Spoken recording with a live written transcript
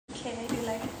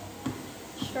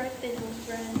short little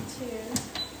run too.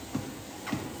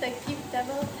 So keep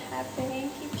double tapping,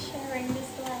 keep sharing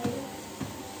this live.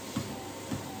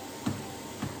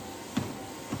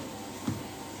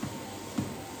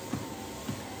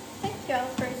 Thank you all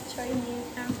for joining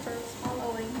and for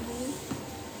following me.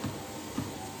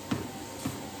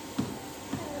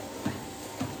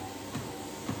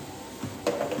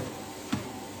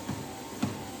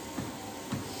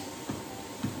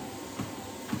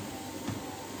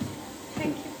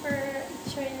 Thank you for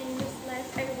joining this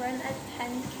live. I run at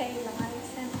 10k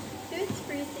lives and do it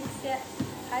 360 at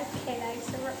 5k lives,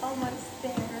 so we're almost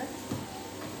there.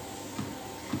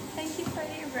 Thank you for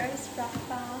the rose,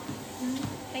 Rafa.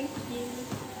 Thank you.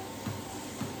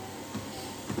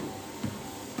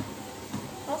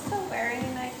 Also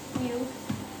wearing like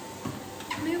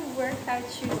new workout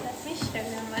shoes. Let me show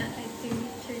them when I do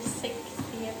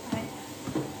 360 if I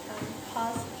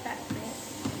pause track it.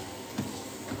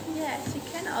 Yes, you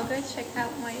can all go check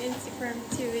out my Instagram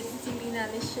too. It's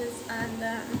itslinaliciouss, and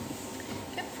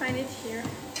you can find it here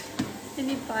in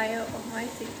the bio of my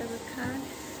TikTok account.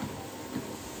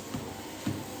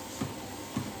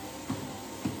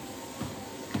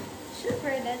 Should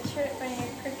wear that shirt when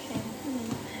you're cooking.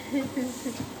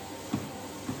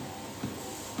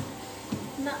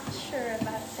 Not sure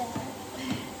about that.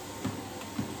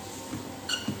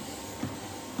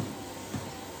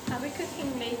 I'll be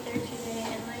cooking later today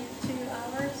in like 2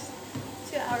 hours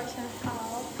and a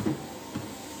half.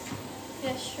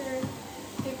 Yeah, sure.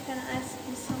 You can ask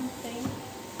me something.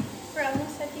 We're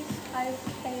almost at the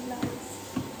 5k likes.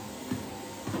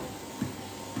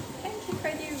 Thank you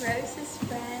for the roses,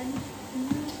 friend.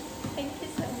 Thank you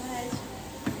so much.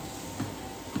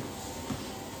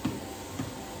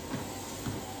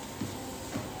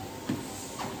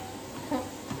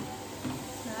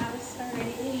 I'm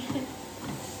sorry.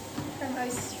 From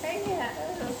Australia.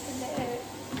 Oh, hello.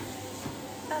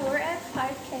 Oh, we're at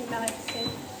 5k likes. So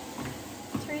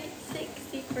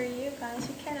 360 for you guys.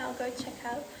 You can all go check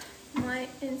out my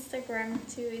Instagram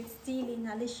too. It's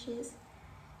itslinaliciouss.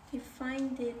 You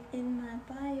find it in my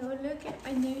bio. Look at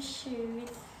my new shoes.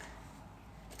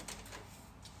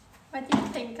 What do you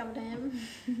think of them?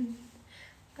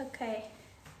 Okay,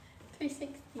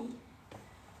 360.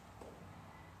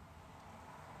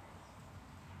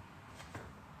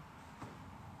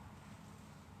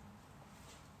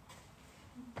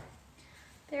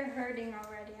 They're hurting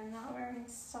already. I'm not wearing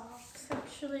socks.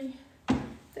 Actually,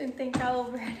 don't think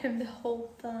I'll wear them the whole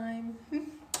time.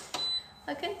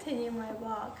 I'll continue my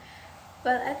walk.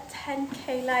 But at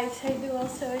 10k likes, I do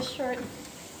also a short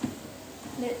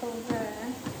little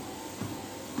run.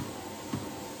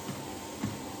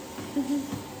 You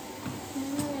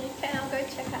can all go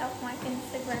check out my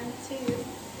Instagram too.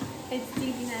 It's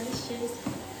itslinaliciouss.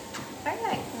 I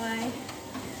like my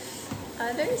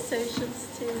other socials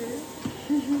too.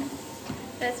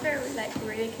 That's where we like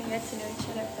really can get to know each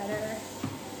other better.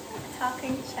 Like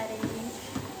talking, chatting.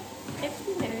 If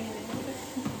you know, you know.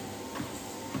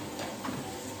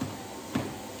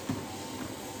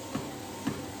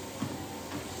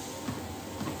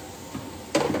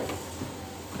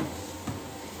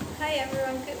 Hi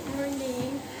everyone, good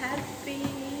morning. Happy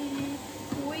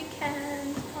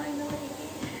weekend, finally.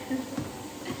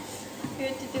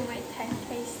 Good to do my 10k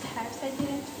steps. I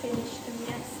didn't finish them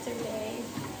yesterday,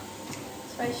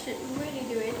 so I should really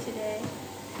do it today.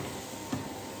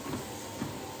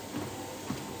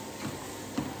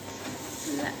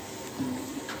 Let me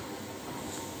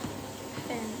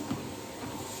pin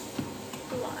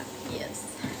block, yes.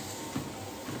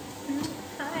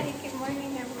 Hi, good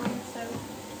morning everyone. So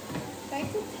I'm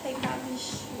going to take out these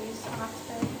shoes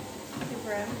after the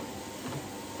run.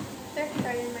 They're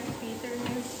hurting my feet. They're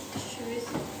new shoes.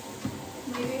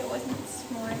 Maybe it wasn't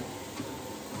smart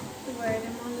to wear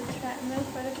them on the treadmill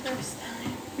for the first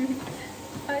time.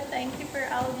 Oh, thank you for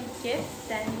all the gifts,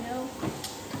 Daniel.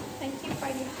 Thank you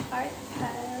for the heart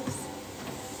taps.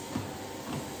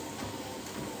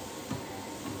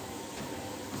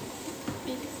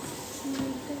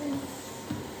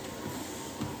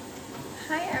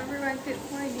 Hi everyone, good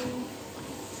morning.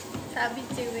 So I'll be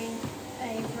doing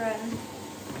a run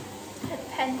at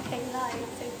 10k live,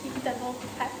 so keep double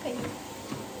tapping. You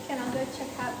can all go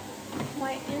check out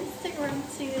my Instagram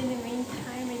too. In the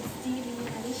meantime, it's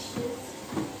itslinaliciouss.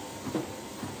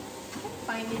 You can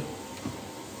find it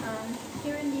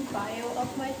here in the bio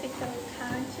of my TikTok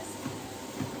account. Just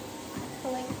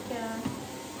click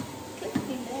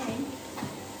the link.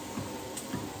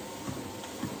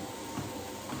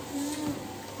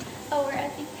 Oh, we're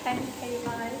at the 10k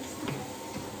lives.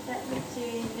 Let me do a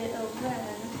little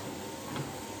run.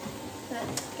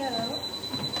 Let's go.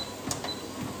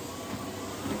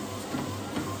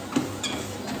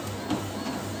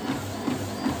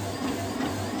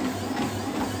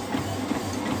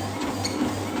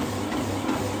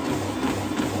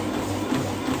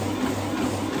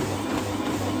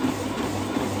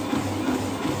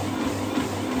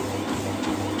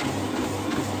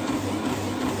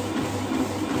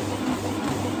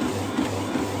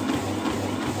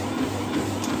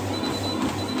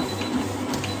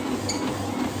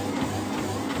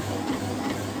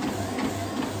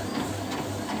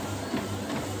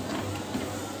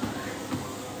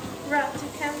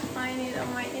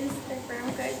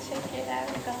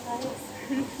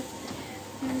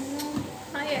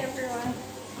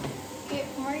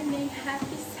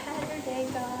 Happy Saturday,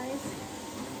 guys.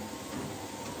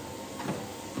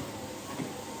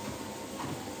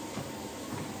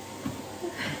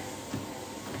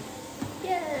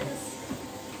 Yes,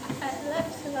 I'd love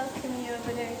to welcome you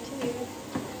over there too.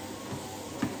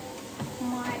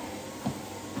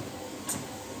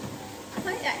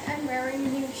 I'm wearing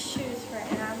new shoes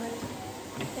right now, but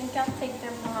I think I'll take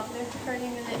them off. They're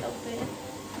hurting a little bit.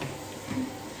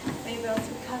 Maybe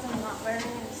also because I'm not wearing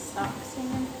any socks in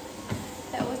them.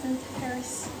 That wasn't very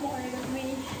smart of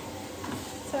me.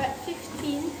 So at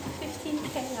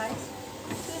 15K likes,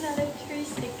 do another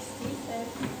 360. So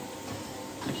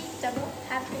keep double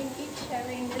tapping, keep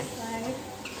sharing this live.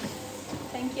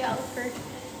 Thank you all for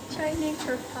joining,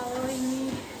 for following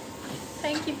me.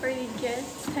 Thank you for the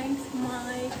gifts. Thanks,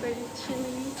 Mike, for the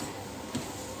chilies.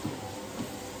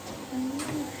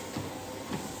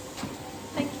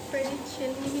 Thank you for the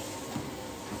chili.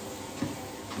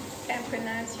 Can't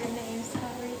pronounce your name,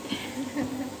 sorry.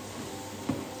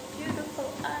 Beautiful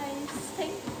eyes,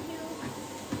 thank you.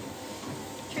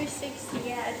 360,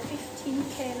 yeah,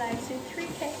 15K likes, so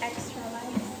 3K extra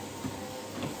likes.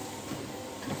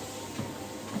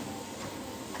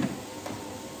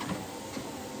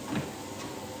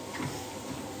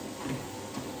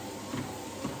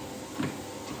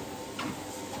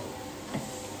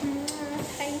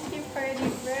 Thank you for the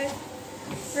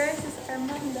roses,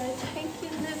 Armando. Thank you,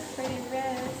 Luke, for the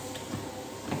rose.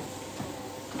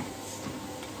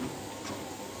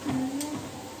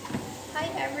 Hi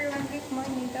everyone, good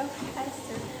morning. Go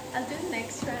faster. I'll do the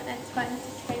next run at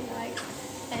 20K likes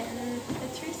and the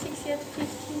 360 at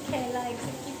 15K likes.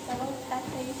 So keep double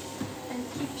tapping and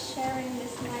keep sharing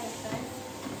this live, guys.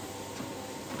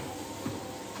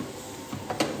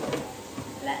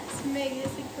 Let's make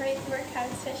this a great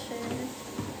workout session.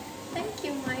 Thank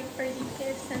you, Mike, for the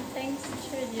gifts, and thanks,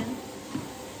 Trillian.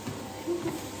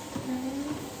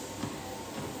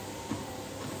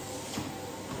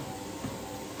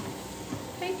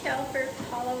 Thank y'all for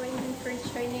following and for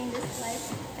joining this live.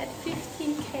 At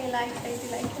 15K likes, I do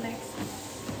like the next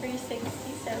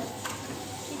 360, so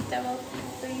keep double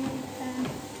tapping. And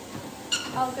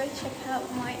I'll go check out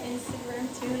my Instagram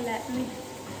too.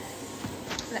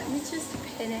 Let me just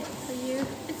pin it for you.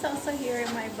 It's also here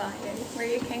in my bio where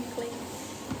you can click.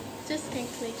 Just can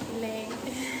click the link.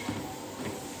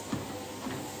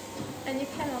 And you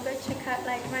can also check out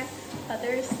like my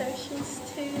other socials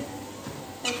too.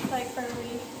 It's like where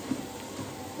we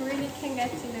really can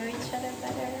get to know each other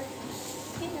better.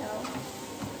 You know,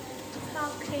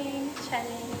 talking,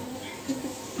 chatting.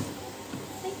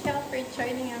 Thank y'all for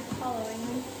joining and following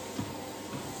me.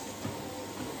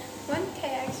 1K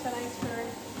extra likes for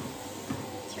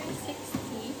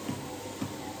 360,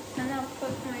 and I'll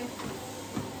put my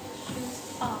shoes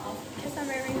off because I'm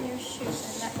wearing new shoes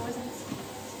and that wasn't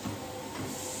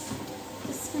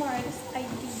the smartest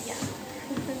idea.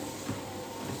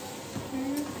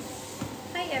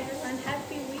 Hi everyone,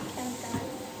 happy weekend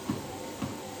guys.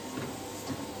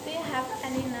 Do you have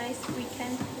any nice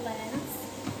weekend plans?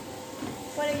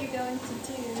 What are you going to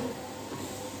do?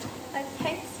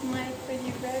 Thanks, Mike, for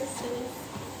the roses.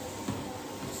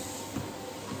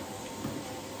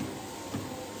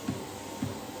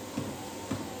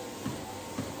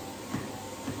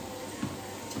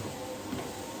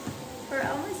 We're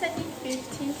almost at the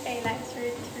 15K likes for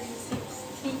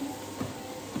 360.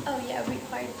 Oh yeah, we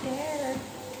are there.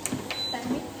 Let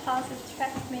me pause the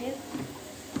treadmill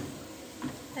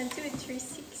and do a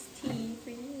 360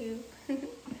 for you.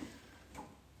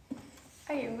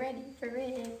 Are you ready for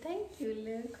it? Thank you,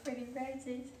 Luke, for the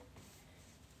roses.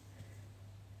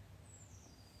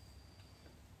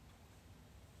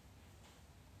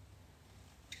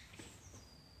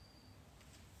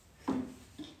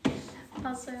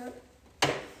 Also,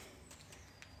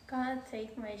 gonna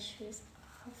take my shoes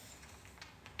off.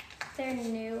 They're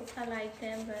new, I like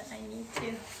them, but I need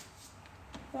to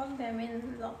walk them in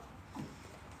the lock.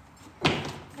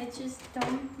 I just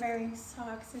don't wearing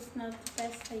socks, it's not the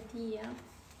best idea.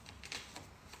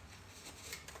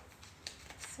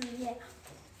 So yeah.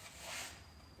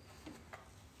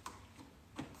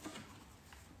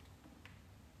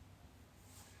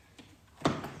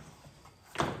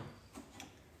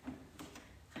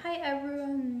 Hi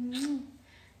everyone.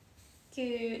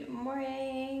 Good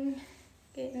morning.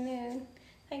 Good noon.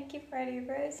 Thank you for the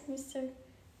rose, Mr.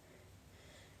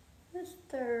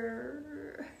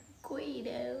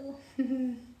 Guido.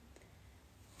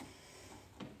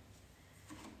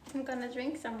 I'm gonna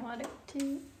drink some water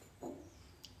too.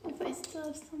 If I still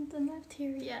have something left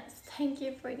here, yes. Thank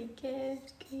you for the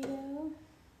gift, Guido.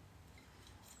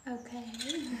 Okay.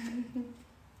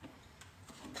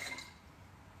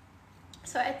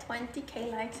 So at 20k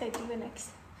likes, I do a next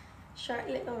short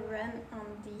little run on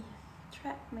the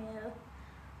treadmill.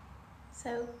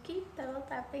 So keep double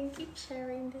tapping, keep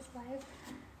sharing this live.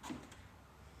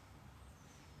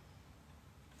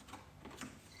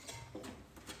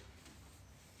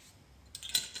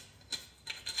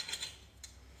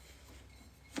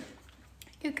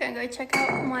 You can go check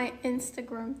out my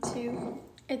Instagram too.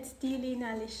 It's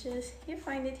itslinaliciouss. You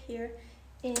find it here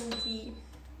in the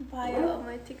bio of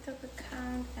my TikTok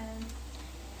account, and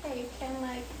yeah, you can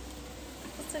like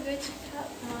also go check out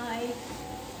my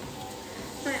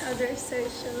other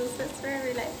socials. That's where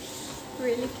we like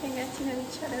really can get to know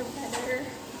each other better,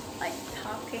 like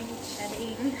talking,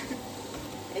 chatting.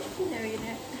 If you know, you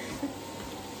know.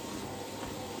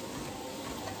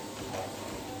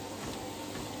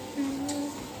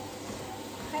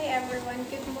 Hi everyone,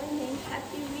 good morning,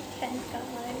 happy weekend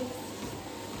guys.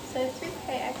 So 3k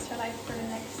extra like for the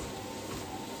next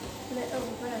little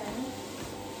run.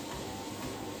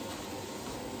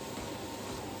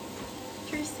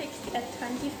 360 at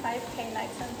 25k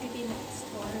likes onto the next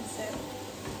one. So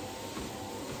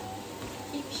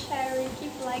keep sharing,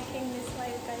 keep liking this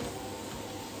live guys.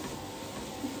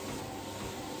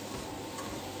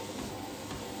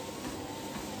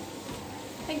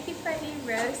 Thank you for the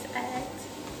rose ad.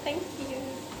 Thank you.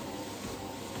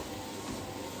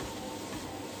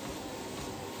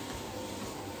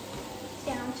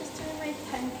 Yeah, I'm just doing my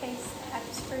 10k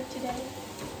steps for today.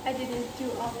 I didn't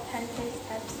do all 10k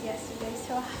steps yesterday,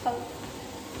 so I hope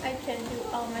I can do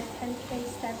all my 10k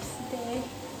steps today.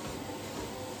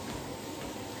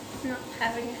 Not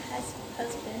having a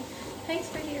husband. Thanks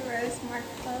for the rose,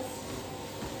 Marcos.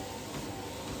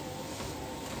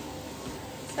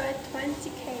 So at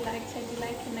 20k likes, I do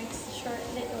like a next short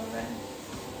little run.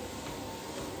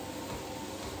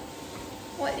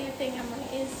 What do you think of my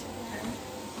Instagram?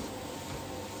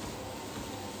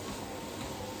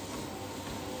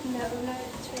 No, not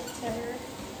Twitter.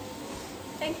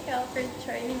 Thank you all for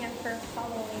joining and for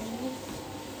following me.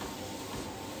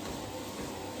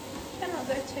 You can all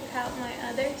go check out my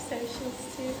other socials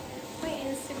too. My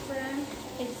Instagram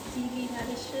is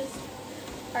itslinaliciouss.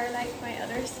 Or like my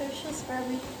other socials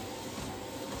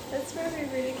that's where we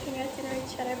really can get to know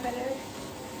each other better,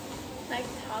 like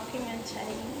talking and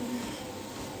chatting.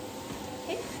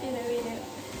 If you know, you know.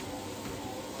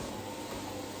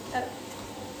 Oh,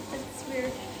 that's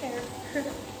weird hair.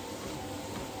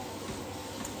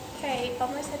 Okay,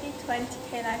 almost at the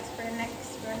 20k likes for the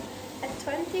next run. At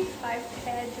 25k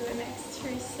I do a next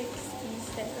 360,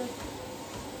 so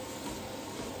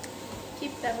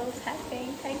keep double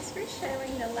tapping. Thanks for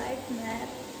sharing the live map.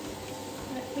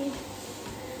 Let me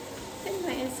send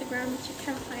my Instagram, but you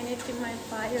can find it in my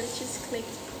bio. Just click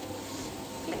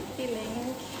the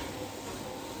link.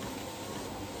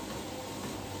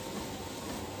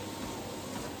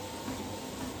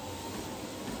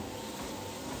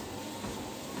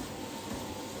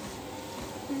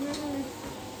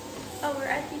 Oh, we're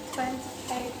at the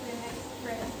 20k for the next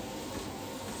run.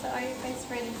 So are you guys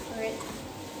ready for it?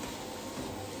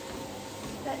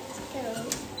 Let's go.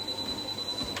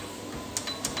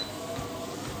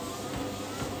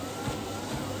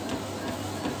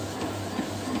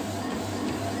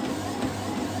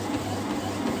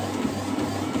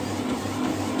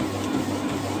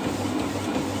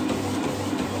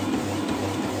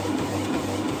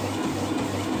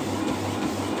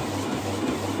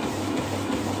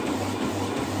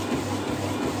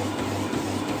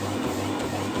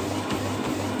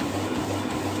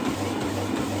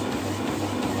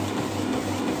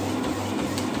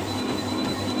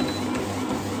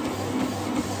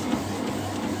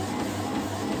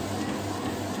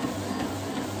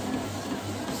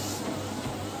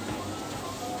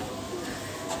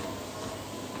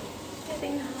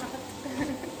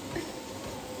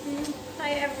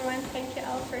 Hi everyone, thank you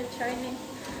all for joining,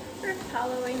 for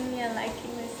following me and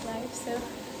liking this live. So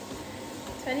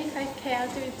 25k, I'll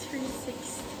do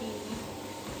 360.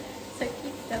 So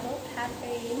keep double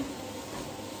tapping.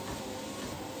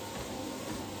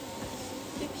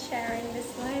 Keep sharing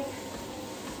this live.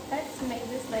 Let's make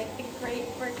this like a great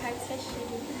workout session.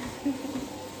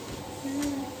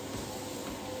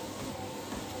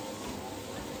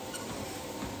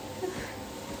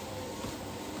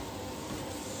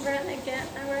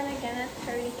 I run again at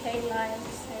 30k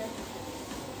likes, so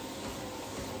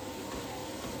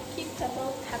keep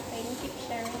double tapping, keep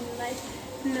sharing the live.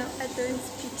 No, I don't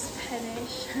speak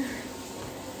Spanish.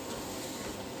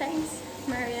 Thanks,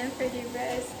 Marianne, for the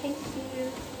rose. Thank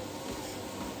you.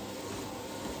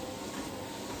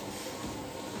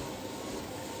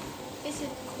 Is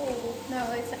it cold?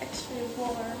 No, it's actually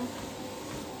warm.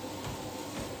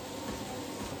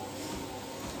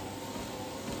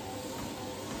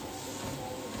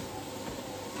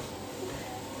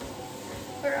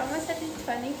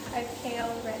 25k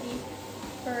already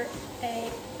for a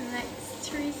next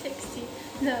 360.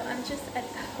 No, I'm just at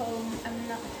home. I'm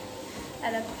not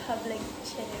at a public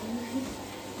gym. You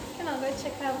can all go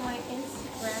check out my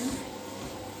Instagram,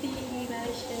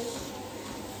 itslinaliciouss,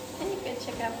 and you can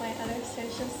check out my other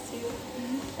socials too.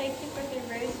 Thank you for the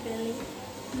rose, Billy.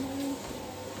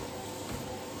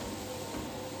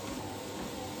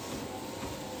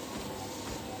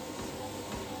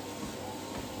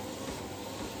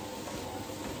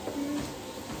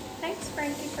 Thanks,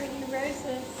 Frankie, for the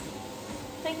roses.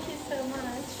 Thank you so much.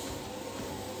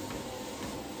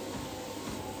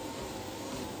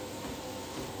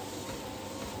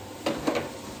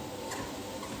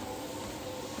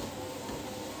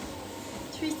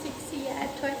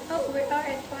 Oh, we are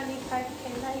at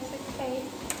 25k likes. Okay,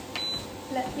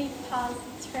 let me pause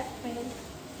the treadmill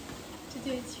to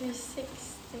do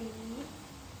 360.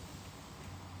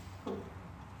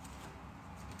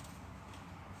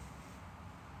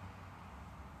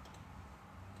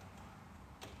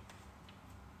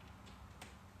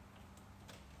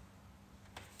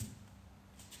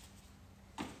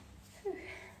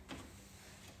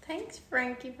 Thanks,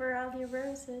 Frankie, for all your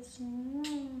roses.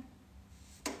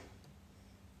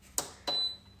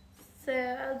 So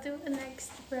I'll do the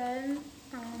next run.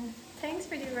 Thanks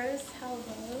for the rose,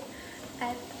 hello,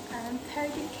 at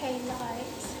 30k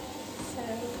likes. So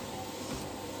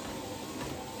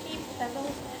keep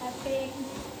level happy,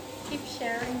 keep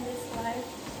sharing this life.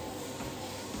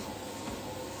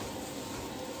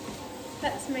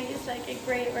 That's made it like a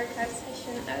great workout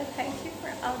session. Oh, thank you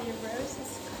for all your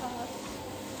roses, Scott.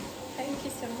 Thank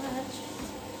you so much.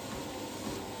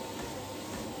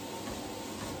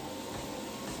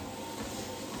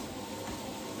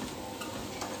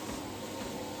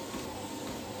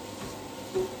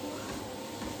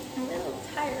 I'm a little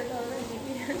tired already.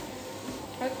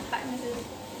 What time is it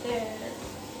there?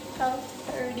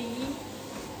 12:30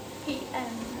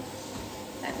 p.m.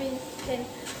 Let me pin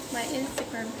my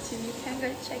Instagram too. You can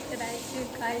go check it out too,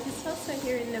 guys. It's also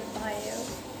here in the bio.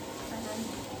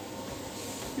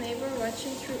 Neighbor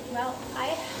watching through. Well,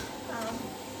 I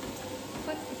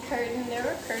put the curtain. There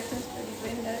were curtains for the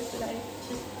windows, but I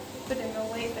just put them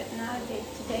away. But now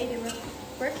today they were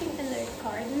working in their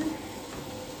garden,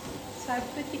 so I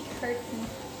put the curtain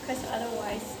because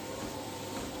otherwise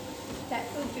that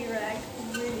would be like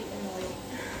really annoying.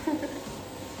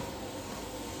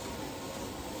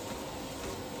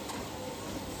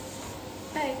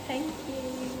 Hi, thank you.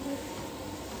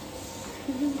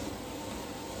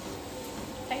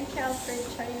 Thank y'all for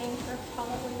joining, for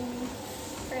following me,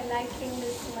 for liking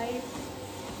this live.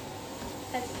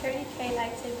 At 30k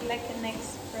likes, I'd be like the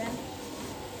next friend.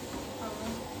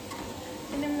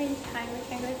 In the meantime, we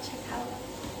can go check out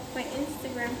my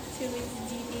Instagram too. It's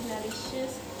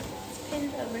itslinaliciouss. It's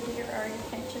pinned over here, or you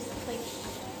can just click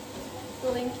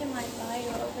the link in my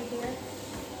bio over here.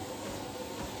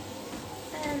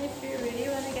 And if you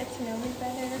really want to get to know me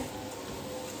better,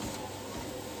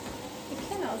 you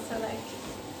can also like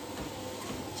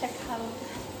check out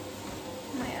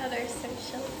my other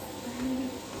socials.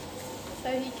 So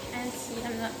you can see,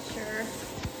 I'm not sure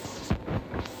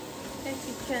if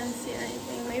you can see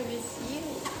anything, maybe it's you.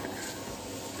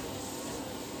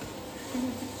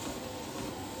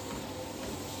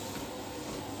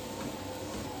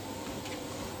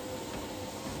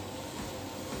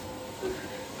 I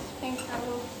think I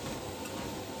will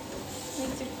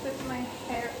need to put my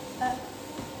hair up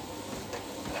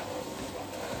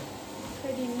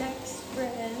for the next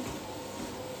run.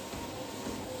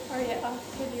 Or yeah, off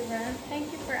to the run. Thank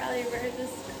you for all your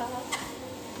roses, Scott.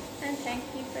 And thank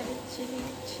you for the chili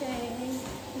chain.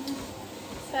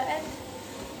 So at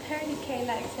 30k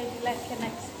likes, I do like a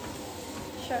next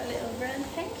short little run.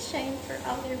 Thanks, Shane, for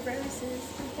all your roses.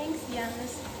 And thanks,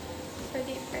 Giannis, for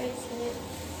the bracelet.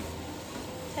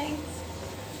 Thanks,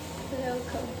 Little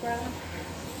Cobra,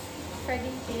 for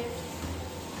the gift.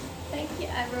 Thank you,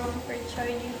 everyone, for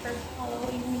joining, for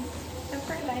following me, and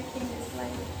for liking this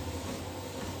live.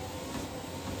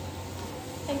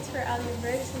 Thanks for all your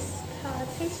roses, Scott.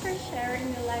 Thanks for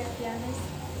sharing the live, Giannis.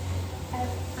 At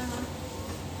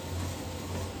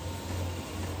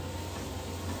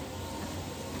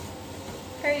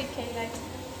 30k likes.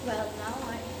 Well, now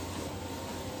my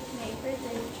neighbor,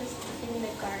 they're just in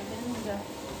the garden. The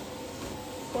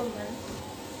woman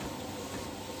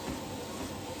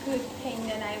good thing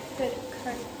that I put a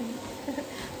curtain.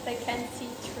 I can't see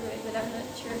through it, but I'm not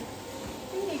sure. I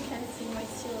think you can see my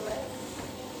silhouette,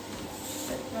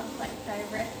 but not like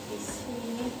directly see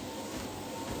me.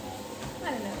 I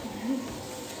don't know.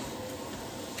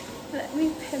 Let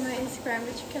me pin my Instagram,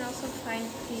 but you can also find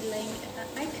the link.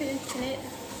 I couldn't pin it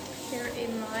here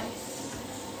in my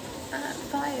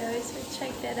bio, so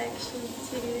check that actually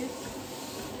too.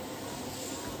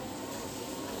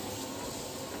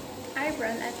 I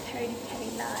run at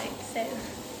 30k likes, so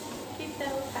keep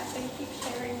those happy, keep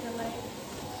sharing the life.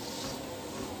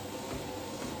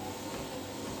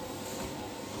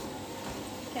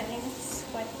 Getting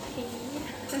sweaty.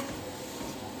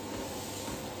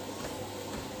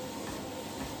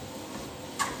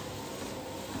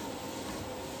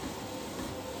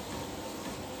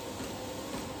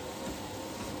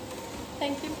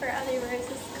 Thank you for Ali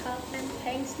Rose's cup, and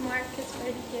thanks Marcus for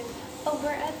the gift. Oh, we're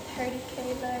at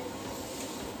 30k likes.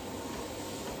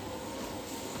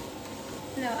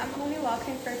 No, I'm only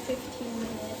walking for 15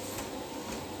 minutes.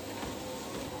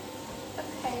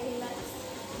 Okay, let's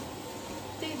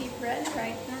do the run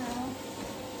right now.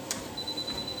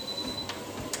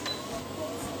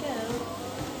 Let's go.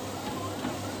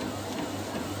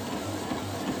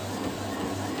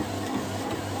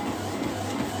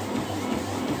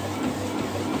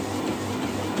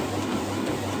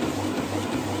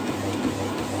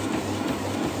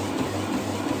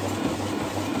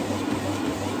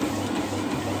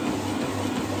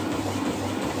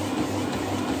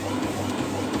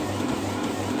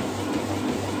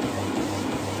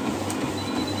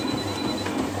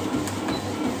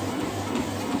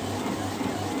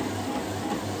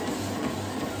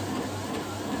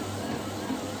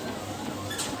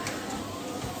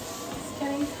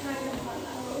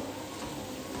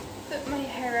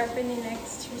 Up in the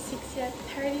next 360 at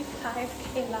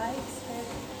 35k likes, so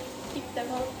keep them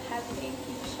all happy,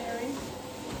 keep sharing.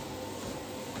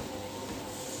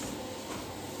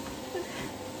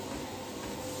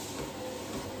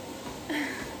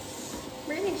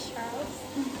 Really, Charles?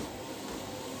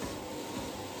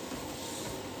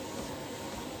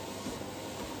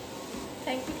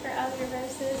 Thank you for all your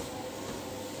roses.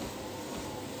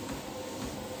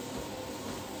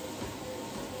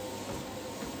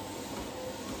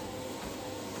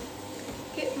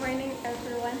 Good morning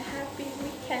everyone, happy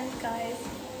weekend guys.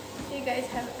 Do you guys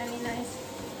have any nice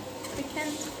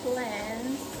weekend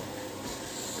plans?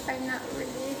 Or not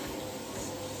really?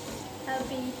 I'll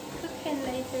be cooking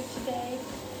later today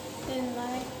in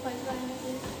like, what time is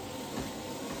it?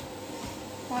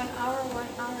 1 hour, 1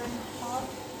 hour and a half.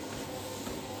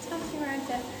 Something like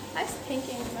that. I was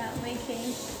thinking about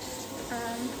making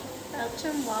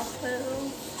Belgian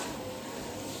waffles.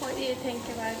 What do you think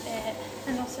about that?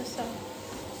 And also some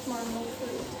normal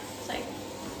food. It's like,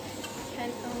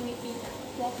 can only eat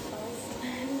waffles.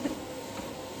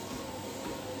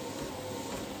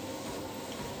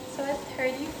 So at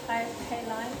 35k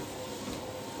likes,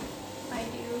 I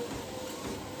do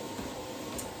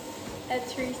at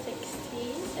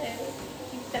 360, so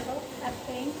keep them all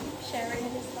happy, keep sharing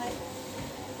this life.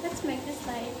 Let's make this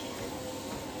like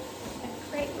a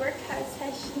great workout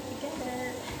session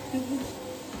together.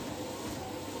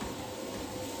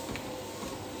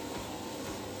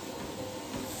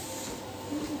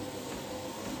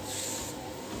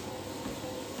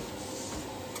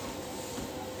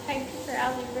 Thank you for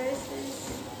all the roses.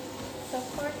 So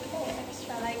 4k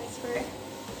extra likes for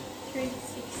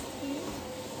 360.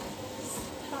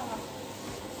 Stop.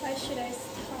 Why should I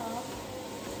stop?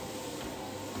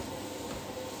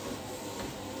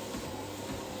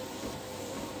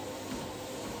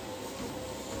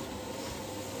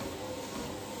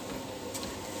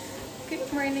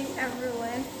 Good morning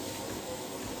everyone.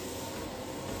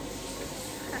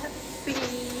 Happy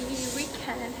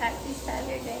weekend and happy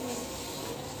Saturday.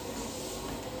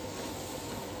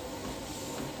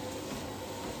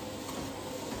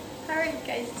 How are you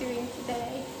guys doing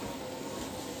today?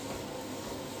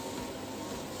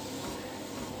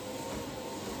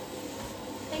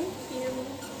 Thank you.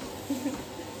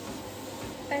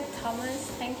 Hi Thomas,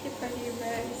 thank you for the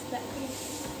rose. Let me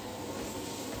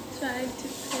try to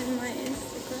pin my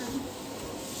Instagram.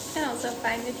 You can also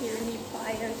find it here in the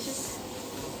bio. Just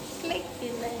click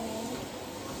the link.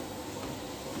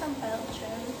 From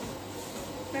Belgium.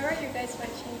 Where are you guys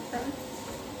watching from?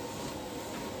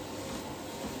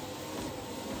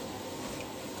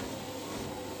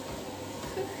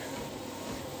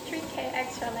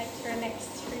 Extra likes for next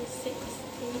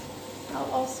 360.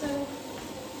 I'll also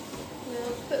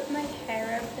will put my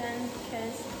hair up then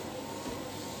because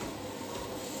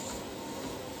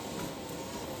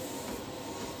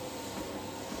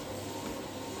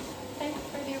thanks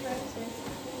for the roses.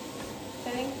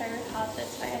 Getting very hot,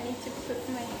 that's why I need to put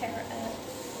my hair up.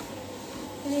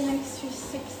 And the next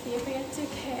 360 if we get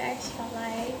 2k extra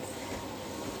likes.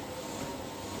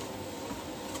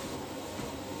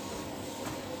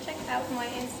 Out my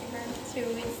Instagram too,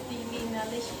 it's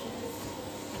itslinaliciouss.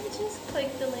 just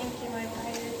click the link in my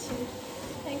bio too.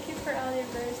 Thank you for all your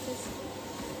verses,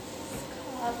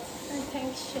 Scott, and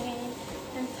thanks Shane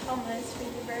and Thomas for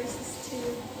your verses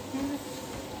too.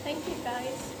 Thank you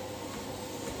guys.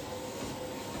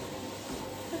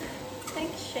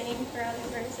 Thanks Shane for all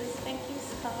your verses. Thank you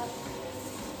Scott.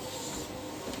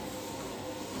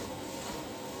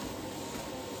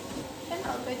 And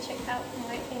I'll go check out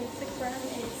my Instagram.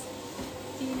 It's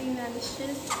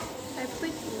itslinaliciouss. I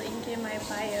put the link in my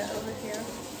bio over here.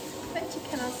 But you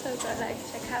can also go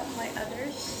check out my other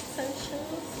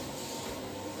socials.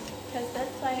 Because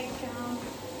that's where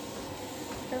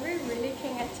we really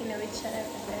can get to know each other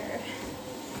better.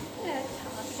 You know,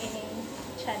 talking,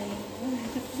 chatting.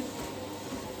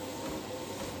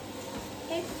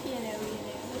 If you know, you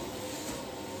know.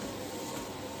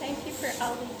 Thank you for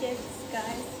all the gifts,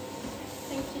 guys.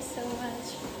 Thank you so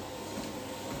much.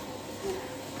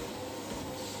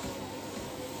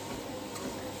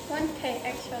 1K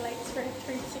extra likes for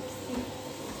 360.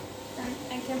 And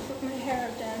I can put my hair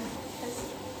up then because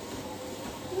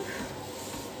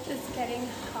it's getting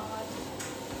hot.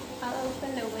 I'll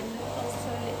open the window also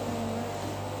a little more.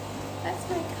 That's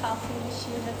my coffee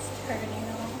machine that's turning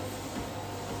off.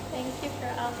 Thank you for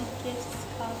all the gifts,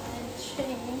 Scott and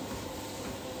Shane.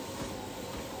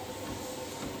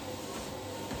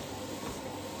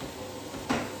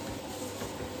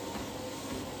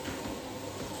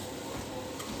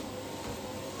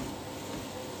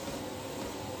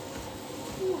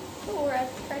 We're at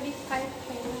 35K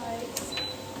likes.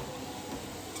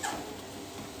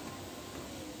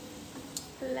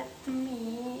 Let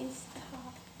me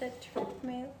stop the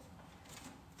treadmill.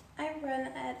 I run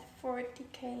at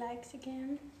 40K likes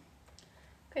again.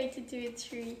 Going to do it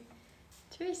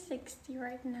 360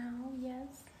 right now,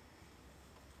 yes.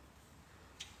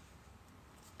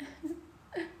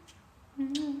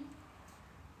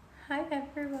 Hi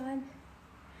everyone.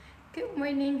 Good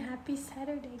morning, happy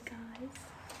Saturday guys.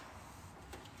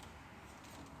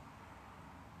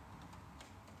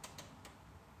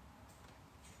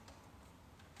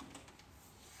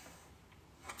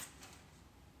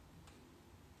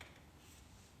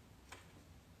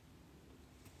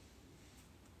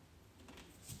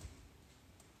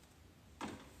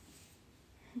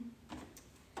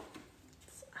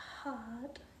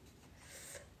 Hot.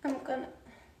 I'm gonna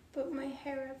put my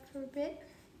hair up for a bit.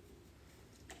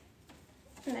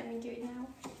 Let me do it now.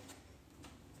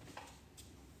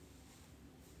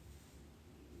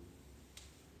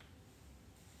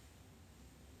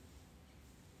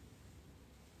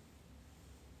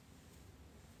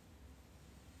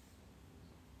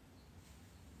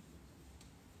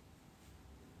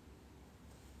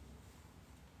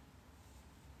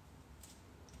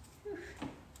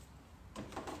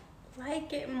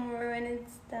 Like it more when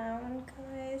it's down,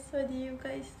 guys. What do you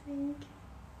guys think?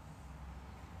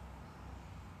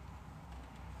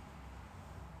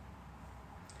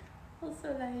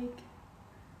 Also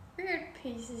weird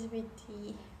pieces with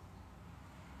the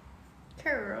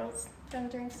curls. Gonna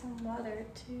drink some water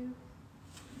too.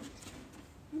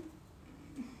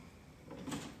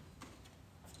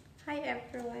 Hi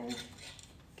everyone.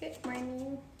 Good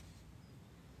morning.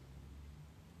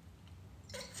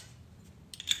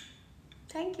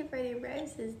 Thank you for the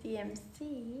roses,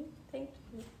 DMC. Thank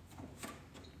you.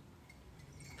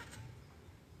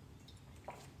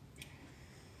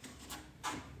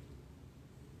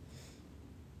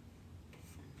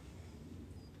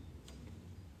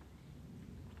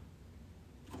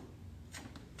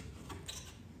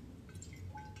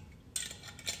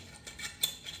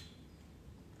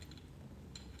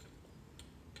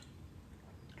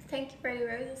 Thank you for the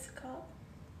roses, Scott.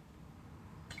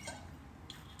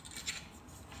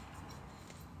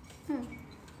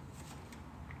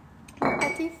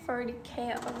 I did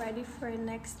 40K already for the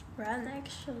next run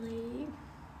actually.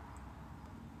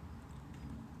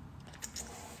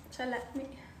 So let me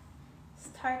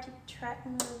start the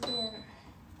treadmill again.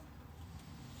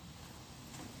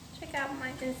 Check out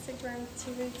my Instagram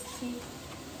too, it's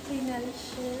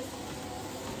itslinaliciouss.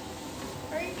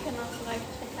 Or you can also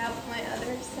check out my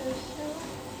other socials.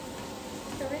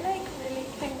 So we really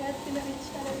can get to know each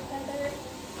other better.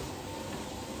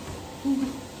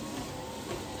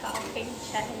 Talking,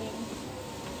 chatting,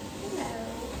 you know.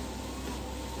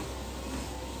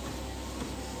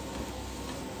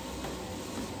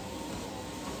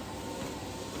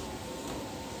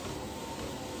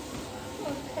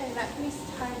 Okay, let me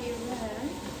start your run.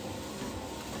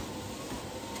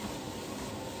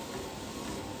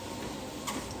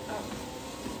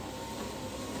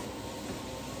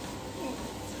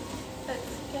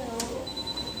 Let's go.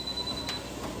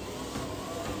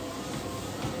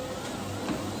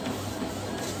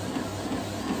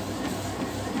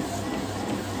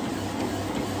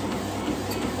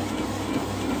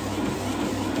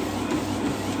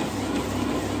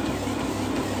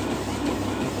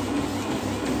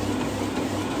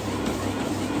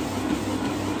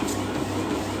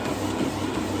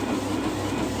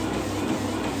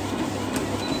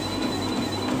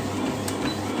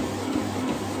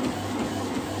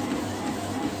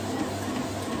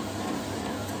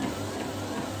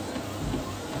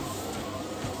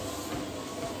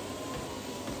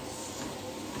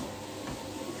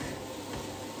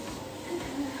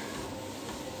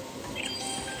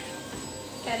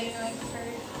 getting like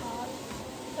very hot.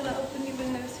 Gotta open the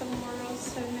windows some more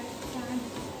also next time.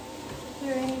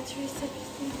 You're in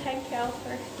 360. Thank you all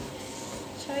for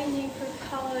joining, for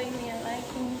following me and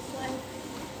liking this live.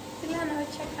 If you wanna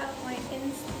check out my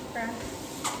Instagram,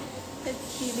 it's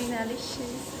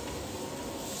itslinaliciouss.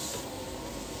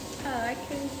 Oh, I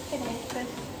couldn't finish, but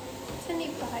it's in the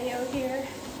bio here.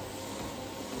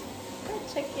 Go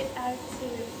check it out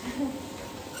too.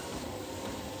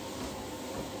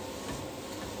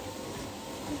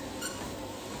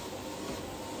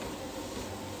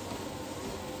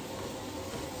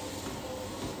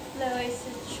 Lois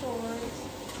is short.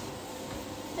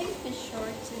 I think the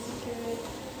shorts is good.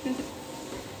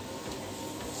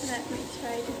 Let me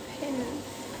try to pin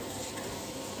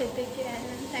it again.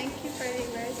 Thank you for the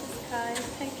roses, guys.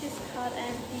 Thank you, Scott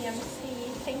and DMC.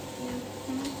 Thank you.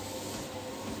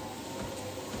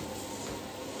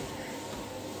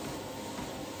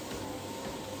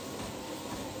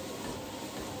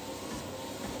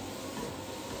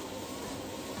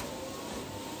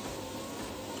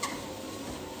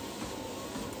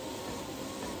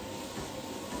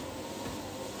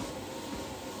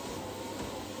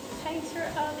 Thanks for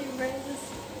all the roses,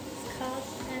 Scott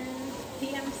and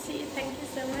DMC. Thank you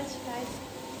so much, guys.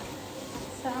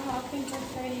 So I'm walking for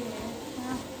 30 minutes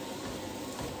now.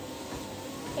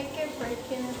 Take a break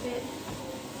in a bit.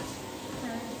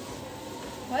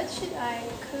 What should I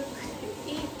cook to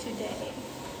eat today?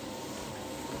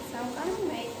 So I'm gonna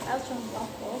make Belgian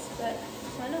waffles, but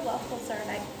when the waffles are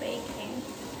like baking,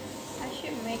 I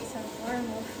should make some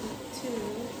normal food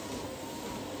too.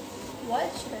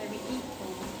 What should I be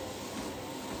eating?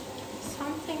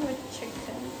 Something with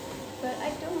chicken, but I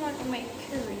don't want to make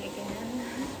curry again.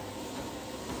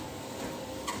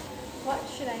 What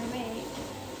should I make?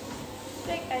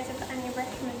 Do you guys have any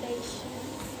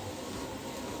recommendations?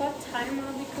 What time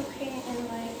I'll be cooking in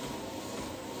like,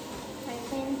 I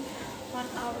think 1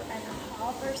 hour and a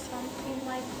half or something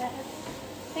like that.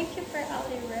 Thank you for all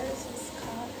the roses,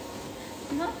 Scott.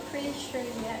 I'm not pretty sure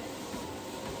yet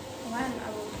when I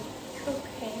will be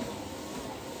cooking,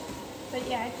 but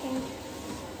yeah, I think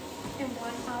in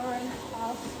 1 hour and a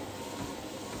half.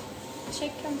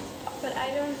 Chicken, but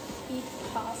I don't eat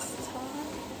pasta.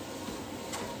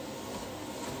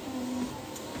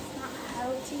 It's not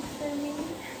healthy for me.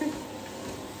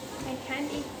 I can't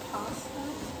eat pasta.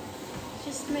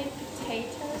 Just make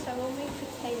potatoes. I will make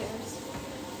potatoes.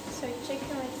 So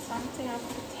chicken with something of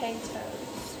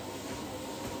potatoes.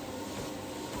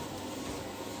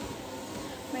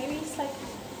 Maybe it's like,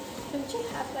 don't you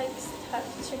have like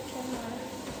stuffed chicken or,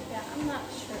 yeah, I'm not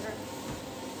sure.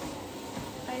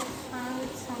 I found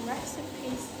some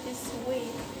recipes this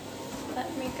week. Let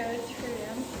me go through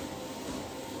them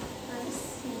and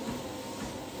see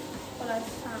what I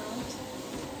found.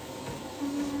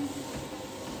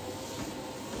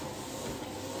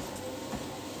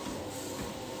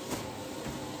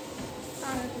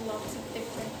 Found lots of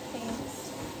different things.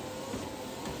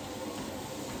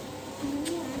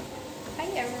 Hi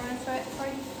everyone, so at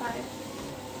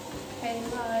 45k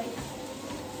likes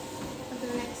for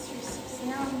the next 360.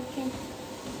 Now I'm looking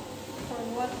for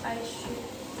what I should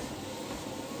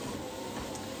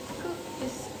cook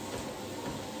this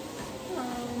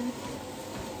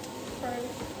for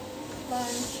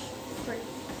lunch,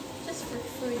 just for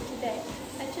food today.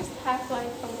 I just have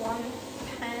like a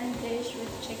 1-pan dish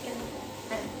with chicken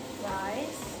and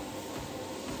rice.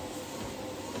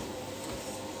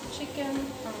 Chicken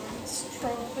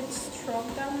with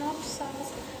stroganoff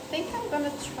sauce. I think I'm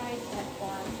gonna try that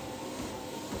one.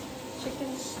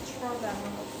 Chicken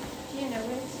stroganoff. Do you know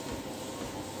it?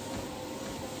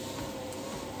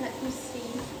 Let me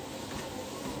see.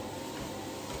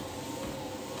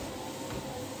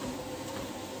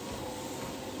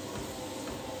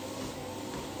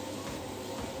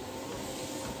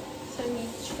 So we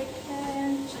need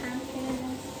chicken, champion,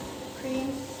 cream.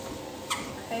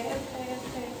 Okay.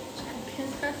 Champion.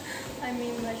 I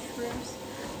mean mushrooms.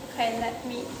 Okay, let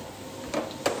me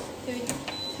do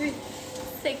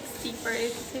 360 for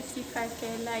 55k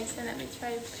likes, and let me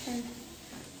try to pin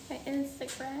my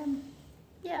Instagram.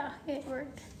 Yeah, it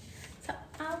worked. So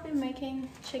I'll be making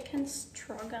chicken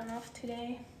stroganoff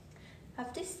today.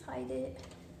 I've decided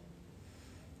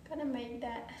gonna make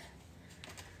that.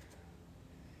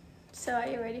 So are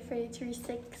you ready for the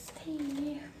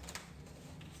 360?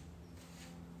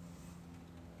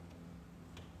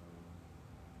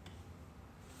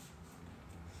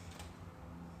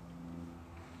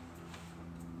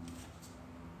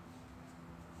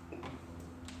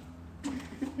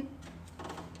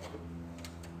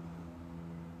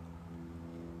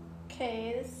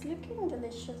 Okay, it's looking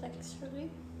delicious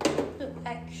actually.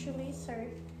 Actually, sorry.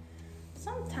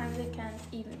 Sometimes I can't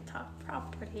even talk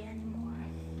properly anymore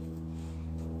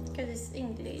because it's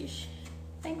English.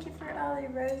 Thank you for all the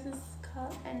roses,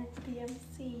 Scott and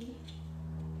DMC.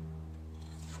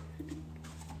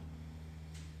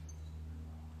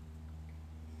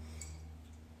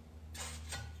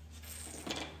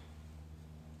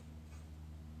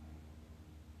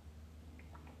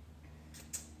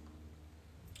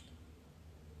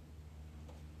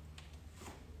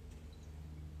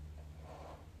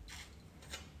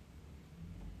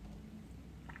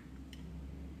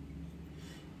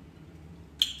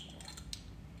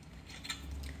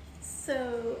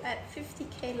 So at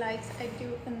 50k likes, I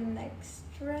do a next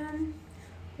run.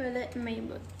 Will it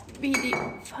maybe be the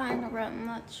final run?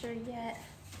 Not sure yet.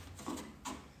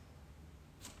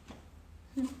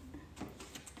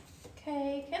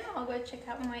 Okay, can all go check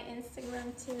out my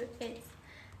Instagram too. It's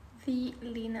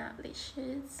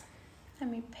itslinaliciouss. Let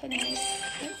me pin it.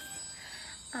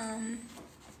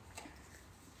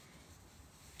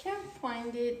 Can't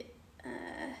find it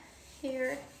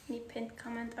here. Any pinned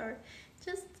comment or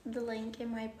just the link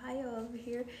in my bio over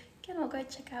here. You can all go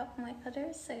check out my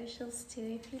other socials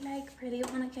too if you really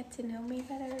want to get to know me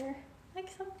better. Like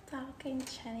some talking,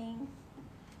 chatting,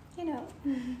 you know.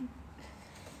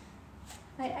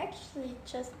 I actually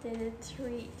just did a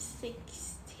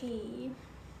 360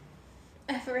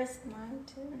 Everest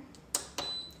Mountain.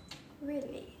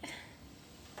 Really.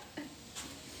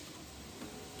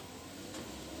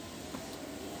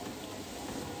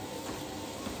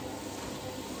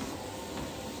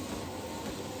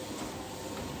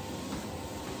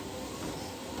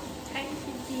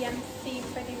 DMC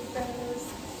for the rose.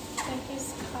 Thank you,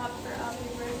 Scott, for all the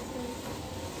roses.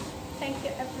 Thank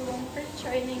you, everyone, for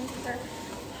joining, for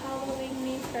following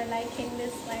me, for liking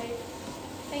this live.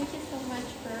 Thank you so much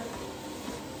for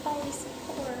all the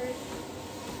support.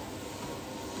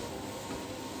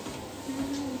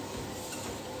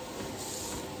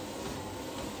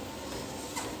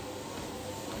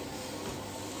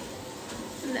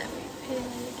 Let me pin it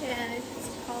again if it's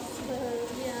possible.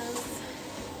 Yes.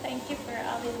 Thank you for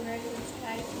all the roses,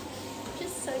 guys.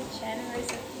 Just so generous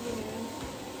of you.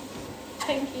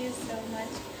 Thank you so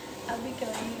much. I'll be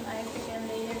going live again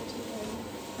later today.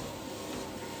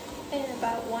 In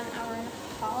about 1 hour and a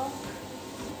half.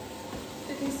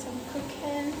 To do some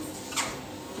cooking.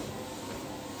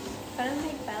 I'm gonna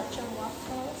make Belgian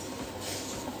waffles.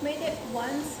 I've made it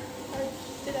once, or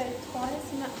did I twice?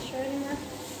 I'm not sure anymore.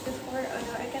 Before, oh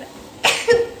no, I gotta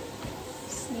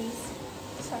sneeze.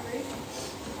 Sorry.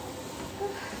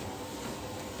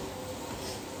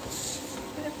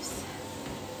 Oops.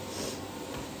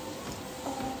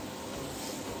 Oh,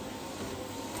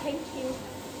 thank you.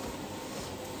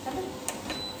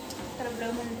 Gotta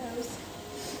blow my nose.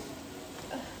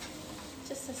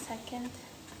 Just a second.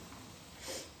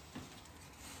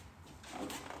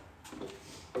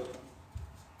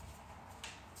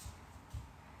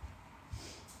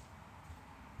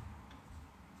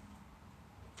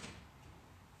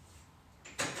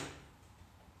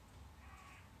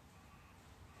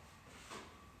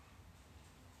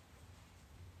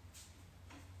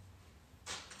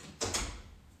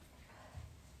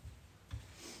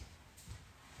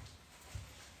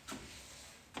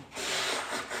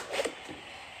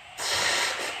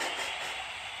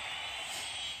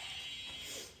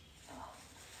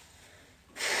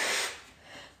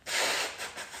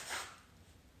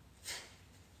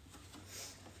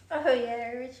 Oh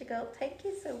yeah, Richard, thank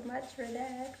you so much for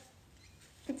that.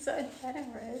 It's so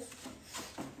generous.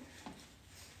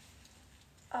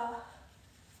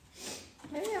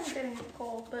 Maybe I'm getting a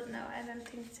cold, but no, I don't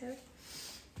think so.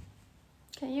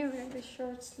 Can you wear the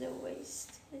shorts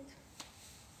low-waisted?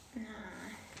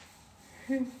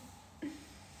 Nah.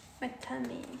 My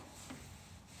tummy.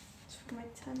 It's for my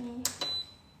tummy.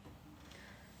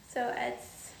 So at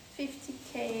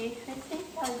 50k, I think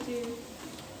I'll do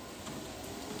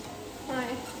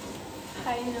my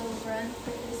final run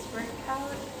for this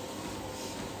workout.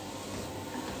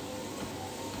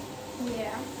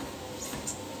 Yeah.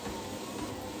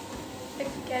 If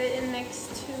you get it in the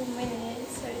next 2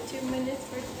 minutes, so 2 minutes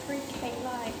for 3k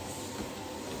likes.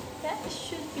 That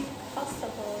should be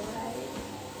possible, right?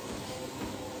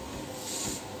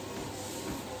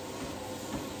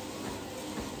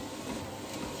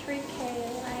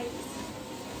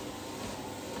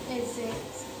 Is it?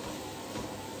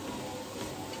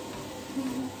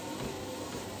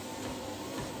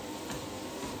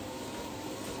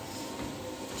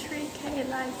 3k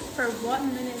likes for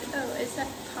 1 minute. Oh, is that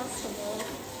possible?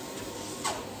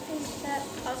 Is that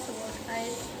possible,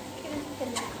 guys? Can you pin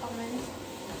the comment?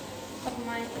 of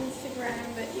my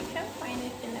Instagram, but you can find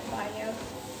it in the bio.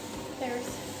 There's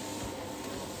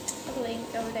a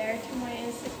link over there to my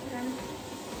Instagram.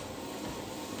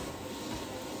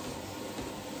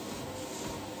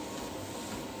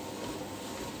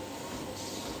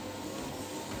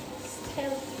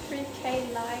 Still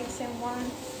 3K likes in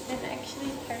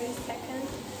actually 30 seconds.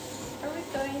 Are we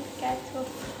going to get to a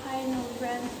final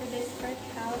run for this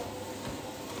workout?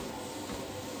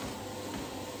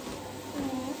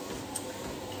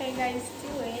 Okay guys, do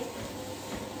it.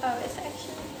 Oh, it's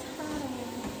actually time.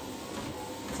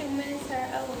 2 minutes are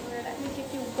over. Let me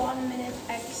give you 1 minute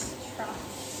extra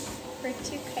for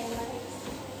 2K likes.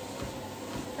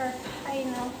 For a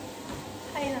final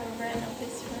run of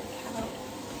this workout.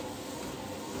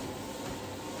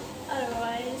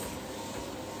 Otherwise,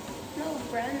 no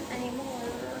run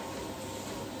anymore.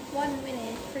 1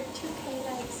 minute for 2K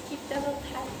likes. Keep double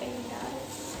tapping,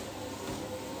 guys.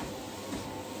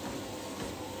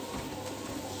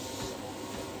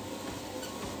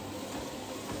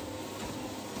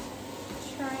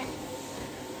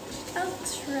 I'll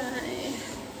try.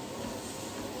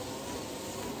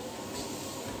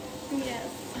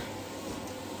 Yes.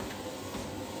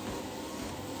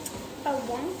 Oh,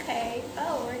 1K.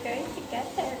 Oh, we're going to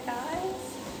get there, guys.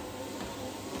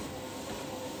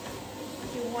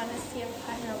 You want to see a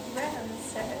final run,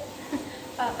 so.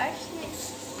 Oh, actually,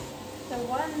 the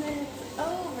 1 minute's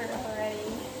over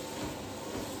already.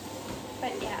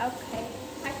 But yeah, okay.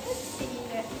 I could see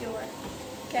that you were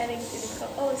getting to the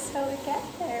goal. Oh, so we get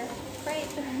there.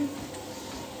 Great.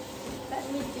 Let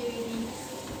me do the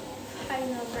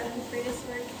final run for this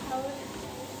workout.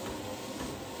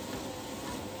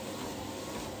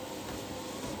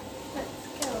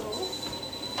 Let's go.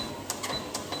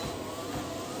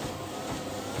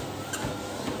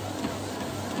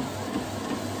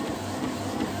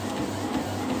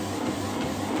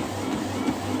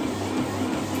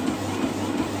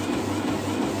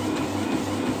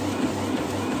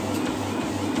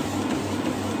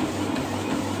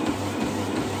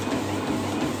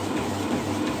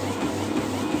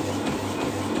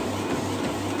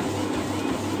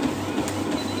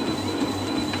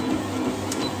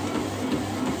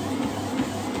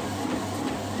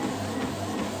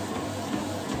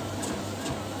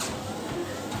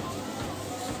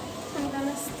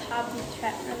 Stop the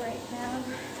treadmill right now.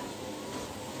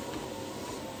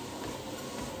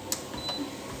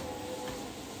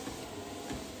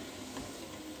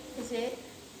 Is it?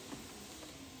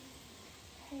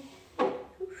 Okay. I'm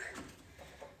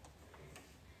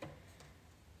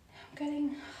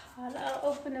getting hot. I'll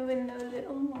open the window a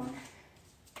little more.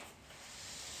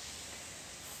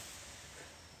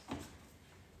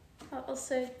 I'll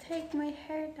also take my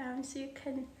hair down so you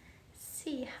can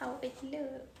see how it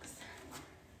looks.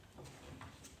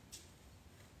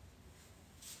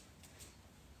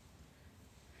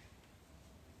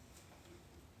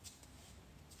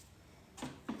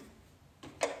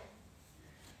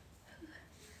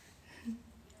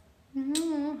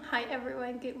 Hi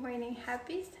everyone, good morning,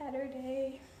 happy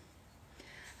Saturday.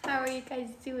 How are you guys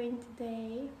doing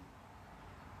today?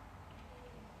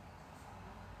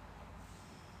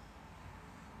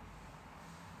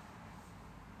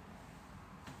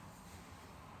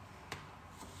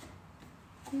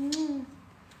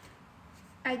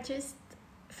 I just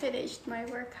finished my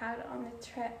workout on the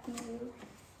treadmill.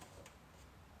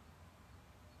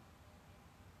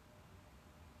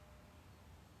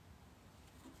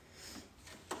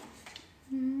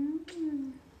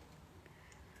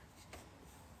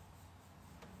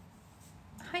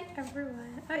 Hi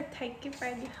everyone. Oh, thank you for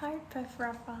the heart puff,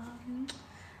 Rafa.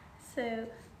 So,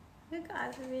 look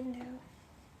out the window.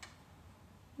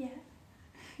 Yeah.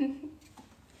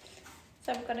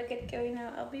 So I'm gonna get going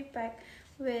now. I'll be back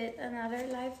with another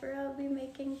live where I'll be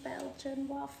making Belgian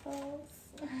waffles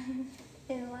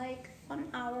in like 1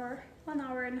 hour, 1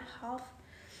 and a half.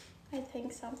 I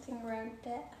think something around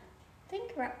that. I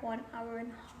think around 1 hour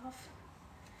and a half.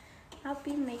 I'll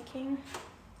be making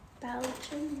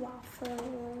Belgian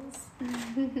waffles.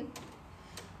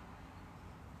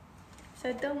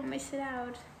 So don't miss it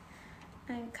out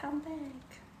and come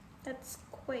back. That's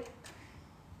quick.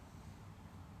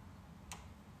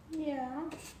 Yeah,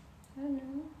 I don't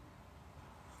know.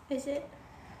 Is it?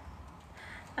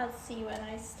 I'll see when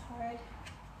I start.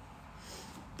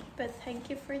 But thank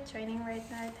you for joining right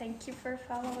now. Thank you for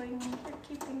following me, for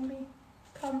keeping me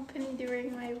company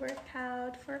during my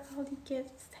workout, for all the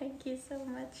gifts. Thank you so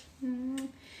much. In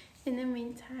the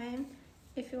meantime,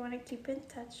 if you want to keep in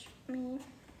touch with me,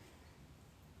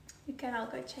 you can all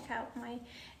go check out my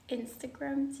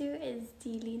Instagram too. It's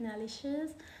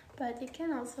itslinaliciouss. But you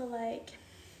can also like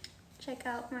check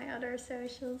out my other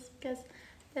socials, because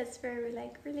that's where we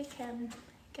like really can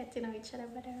get to know each other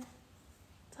better.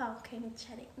 Talking,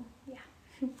 chatting, yeah.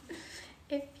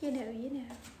 If you know, you know.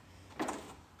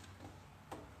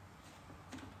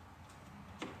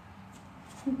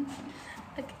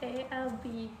 Okay, I'll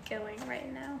be going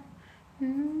right now.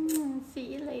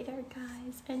 See you later,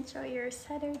 guys. Enjoy your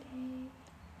Saturday.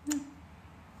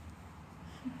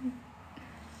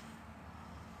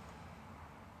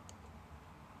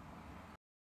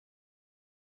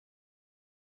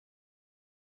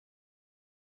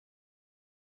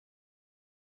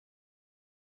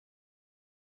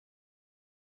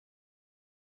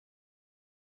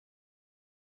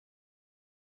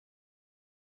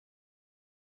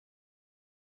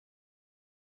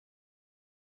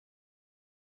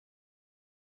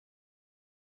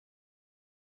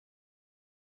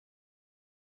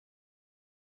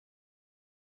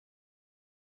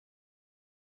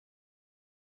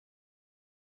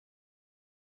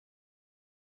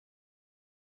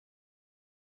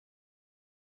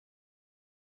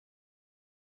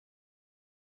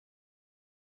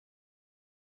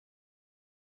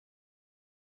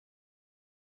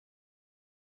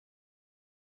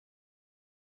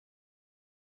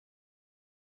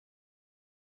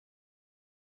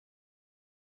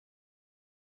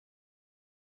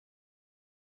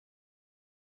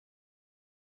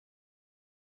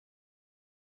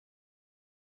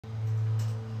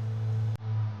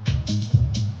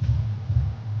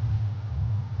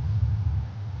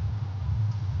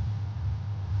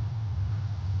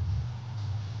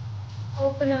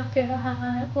 Open up your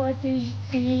heart. What do you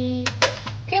see?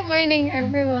 Good morning,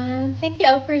 everyone. Thank you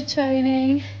all for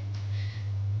joining.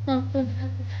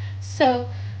 So,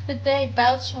 today,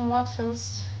 Belgian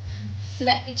waffles.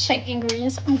 Let me check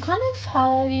ingredients. I'm gonna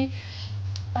follow the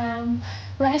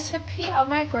recipe of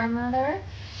my grandmother.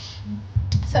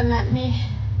 So let me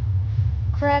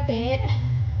grab it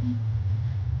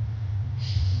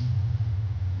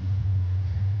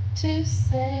to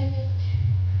say.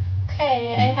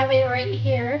 Okay, I have it right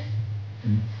here.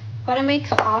 Gonna make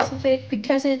half of it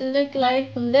because it looked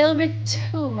like a little bit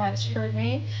too much for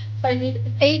me. So I need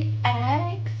 8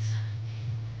 eggs.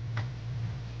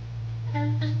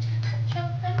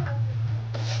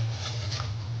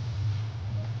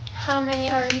 How many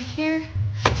are in here?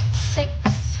 6.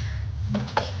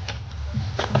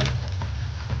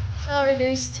 Oh,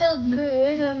 they're still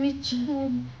good. Let me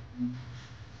check.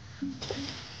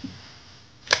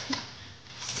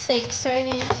 6. So I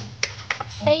need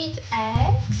 8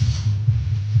 eggs.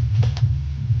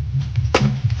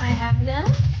 I have them.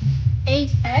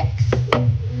 8 eggs.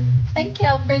 Thank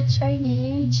you for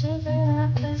joining.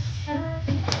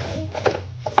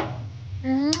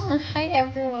 Hi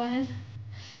everyone.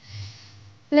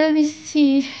 Let me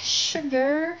see.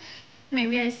 Sugar.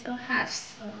 Maybe I still have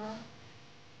some.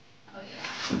 Oh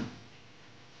yeah.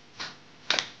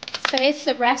 So it's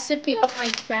the recipe of my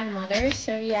grandmother.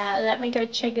 So yeah, let me go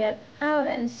check it out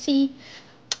and see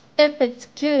if it's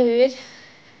good.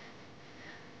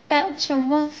 Belgian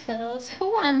waffles.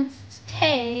 Who wants to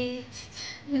taste?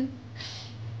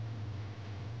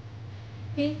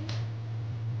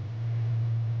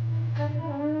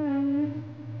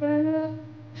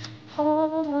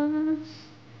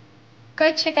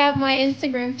 Go check out my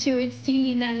Instagram too. It's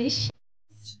itslinaliciouss.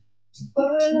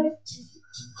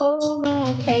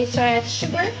 Okay, so I have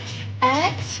sugar,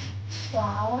 eggs,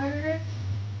 flour.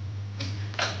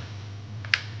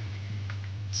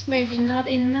 It's maybe not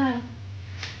enough.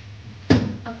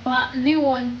 I bought a new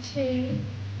one too.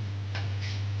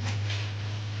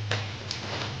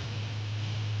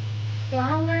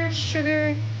 Flour,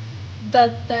 sugar,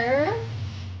 butter.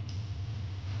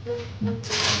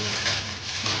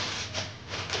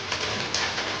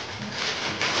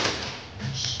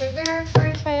 Sugar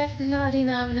first, I have not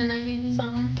enough, then I need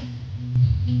some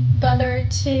butter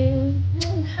too.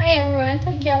 Hi everyone,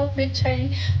 thank you all for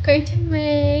joining. Going to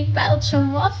make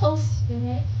Belgian waffles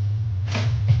today.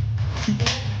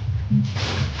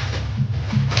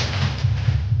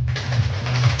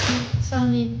 So I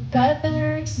need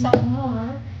butter, some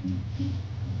more.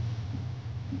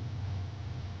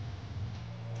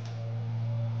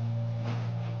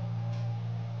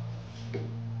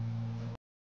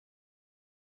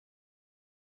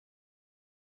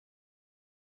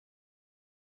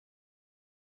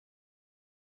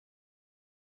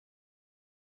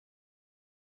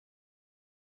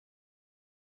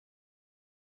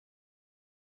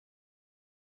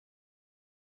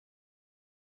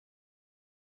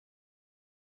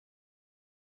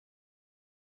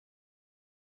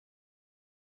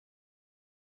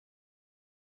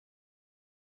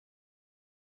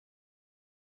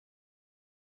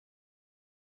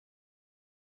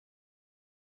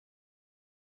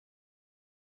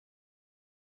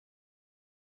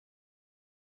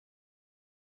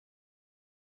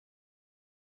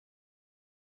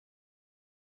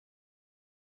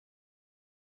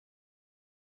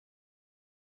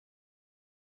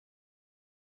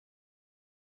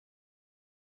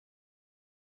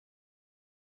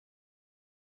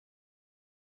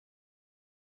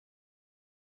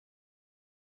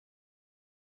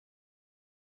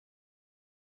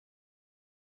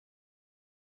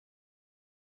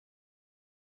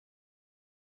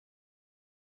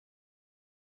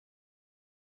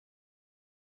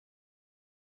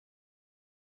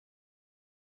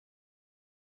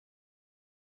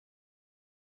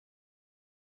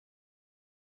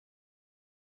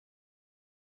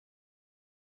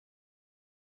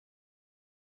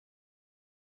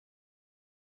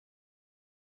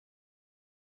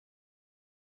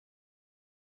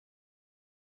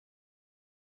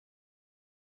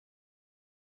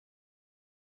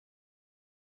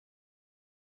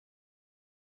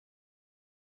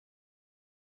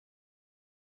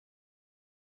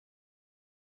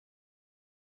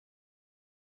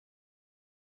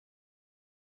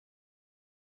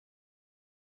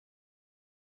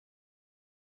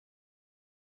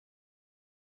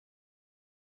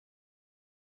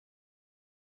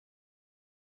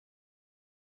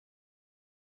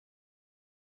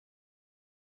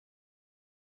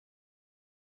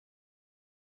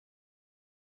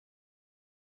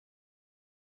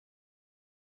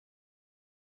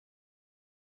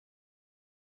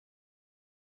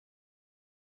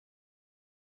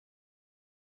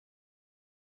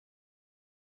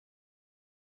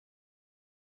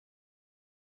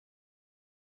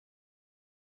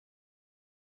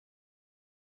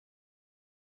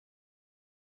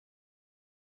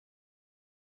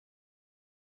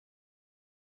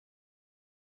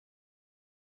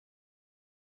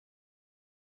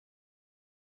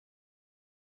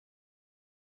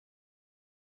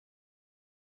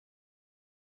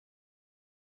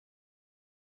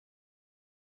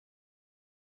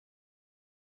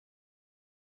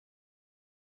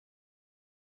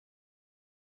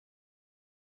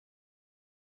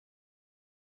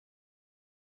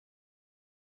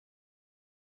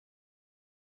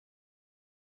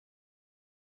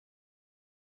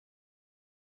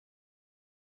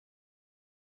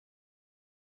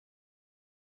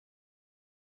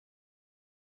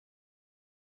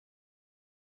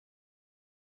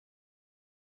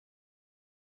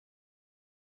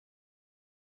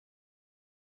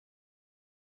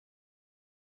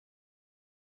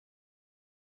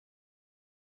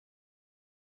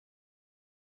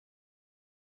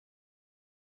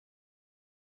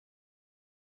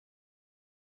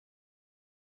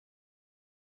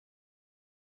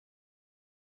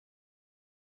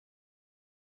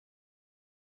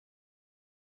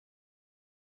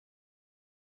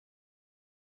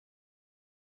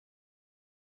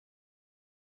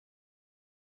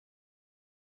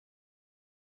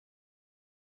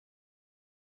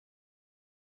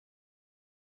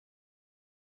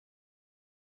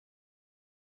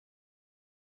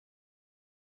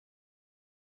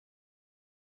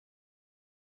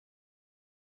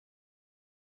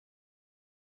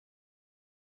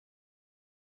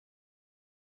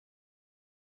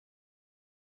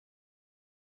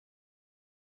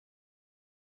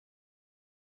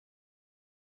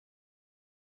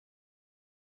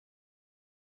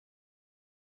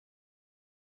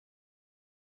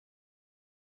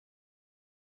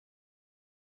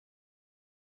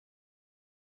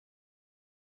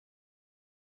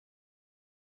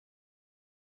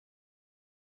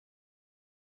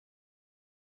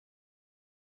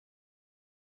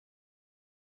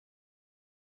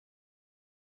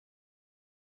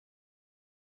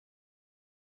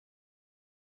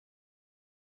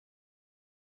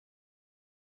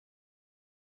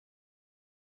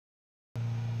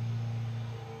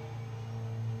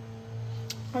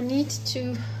 I need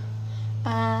to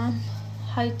how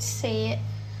to say it,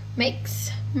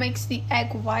 makes the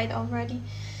egg white already.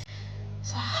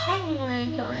 So how am I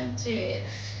gonna do it?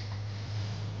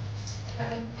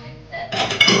 Put that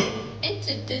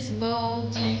into this bowl,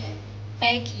 the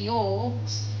egg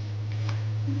yolks.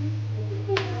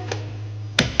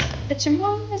 But your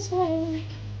mom is awake.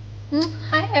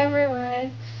 Hi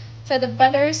everyone. So the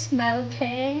butter is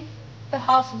melting, the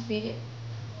half of it.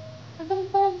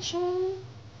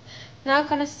 Now I'm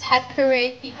gonna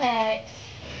separate the eggs.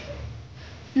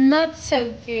 Not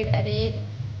so good at it.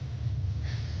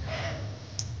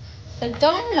 So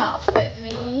don't laugh at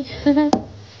me.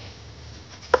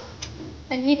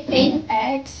 I need 8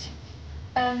 eggs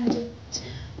and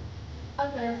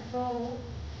other bowl.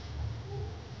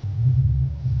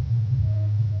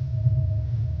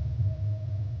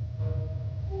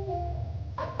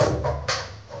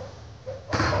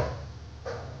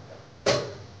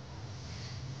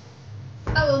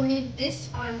 I will need this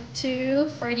one too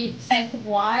for the egg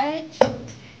white,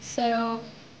 so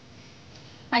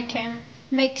I can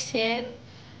mix it.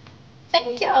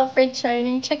 Thank you all for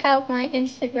joining. Check out my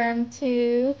Instagram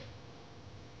too.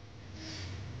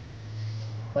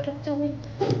 What I'm doing.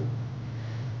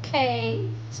 Okay,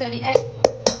 so the egg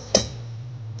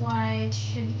white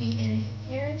should be in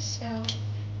here, so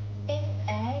 8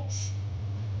 eggs.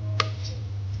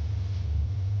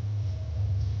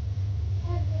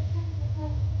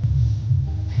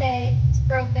 Okay, it's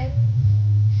broken.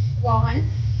 1.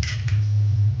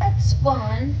 That's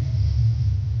 1.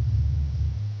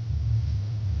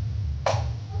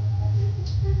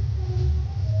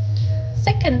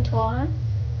 Second one.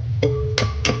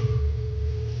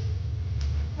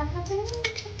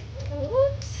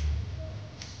 Oops.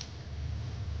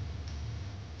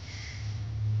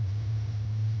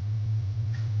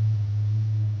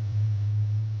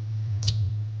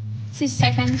 It's the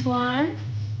second one.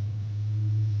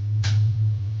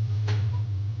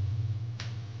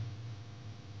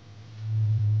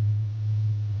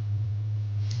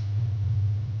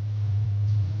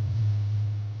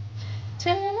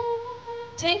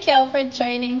 Thank you all for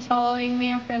joining, following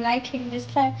me, and for liking this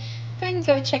live. Go and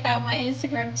go check out my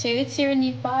Instagram too. It's here in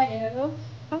the bio.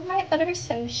 On my other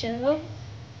social.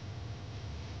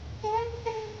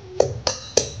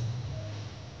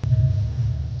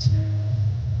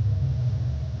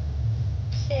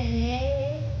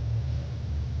 Okay.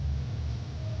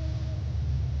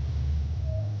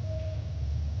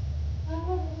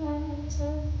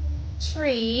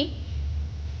 3.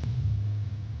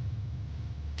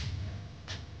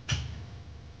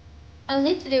 I'll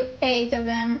need to do 8 of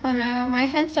them. Oh no, my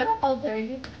hands are all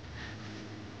dirty.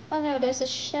 Oh no, there's a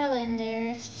shell in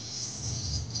there.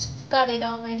 Got it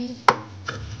already.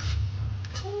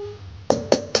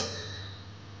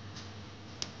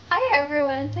 Hi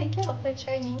everyone, thank you all for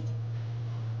joining.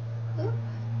 Ooh.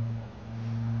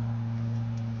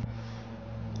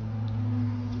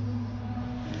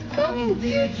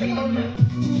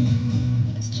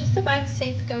 It's just about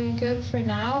safe going good for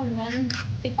now, and then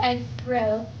the egg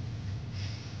roll.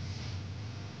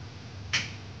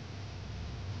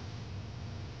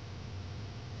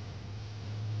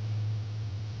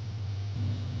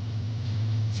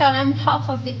 So I'm half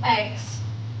of the eggs.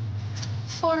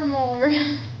 4 more.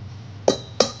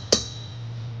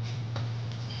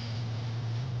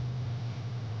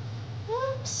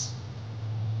 Oops.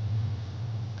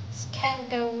 This can't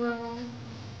go wrong.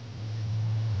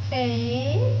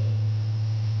 Okay.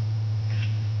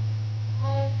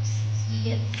 Oops.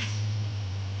 Yes.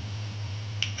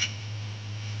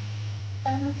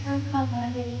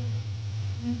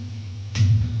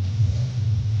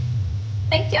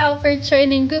 Thank you all for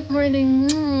joining. Good morning.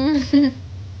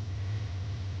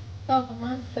 Oh,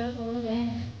 my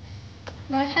soul.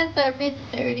 My hands are a bit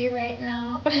dirty right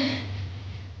now.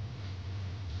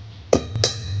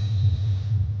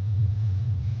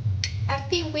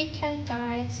 Happy weekend,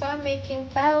 guys. So I'm making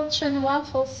Belgian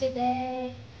waffles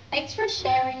today. Thanks for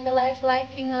sharing the life,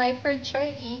 liking the life, for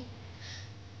joining.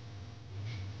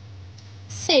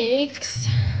 6.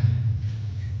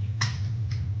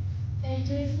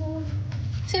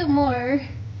 2 more.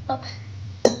 Oh.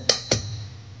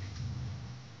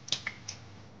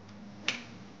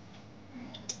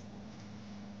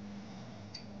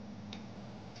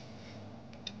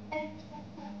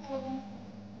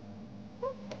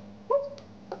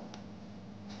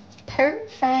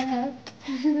 Perfect.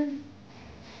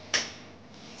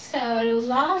 So the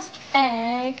last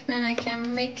egg, then I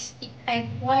can mix the egg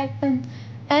white and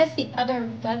add the other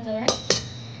butter.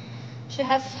 Should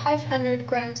have 500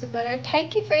 grams of butter.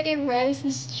 Thank you for the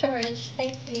roses, George.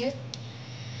 Thank you.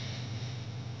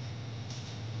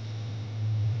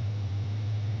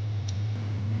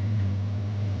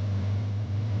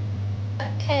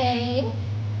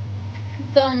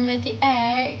 done with the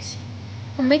eggs.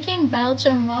 I'm making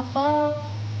Belgian waffle.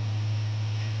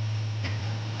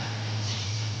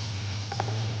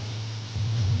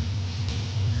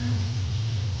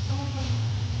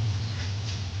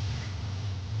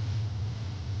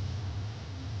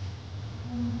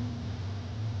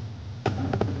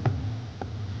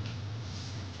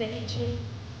 Veggie.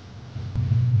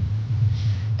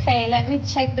 Okay, let me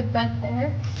check the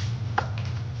butter.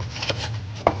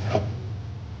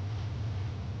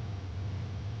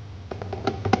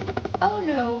 Oh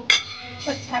no,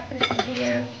 what's happening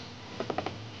here?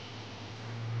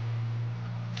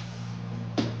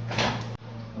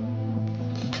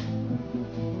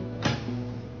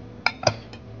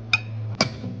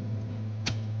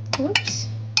 Oops.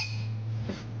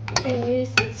 Okay,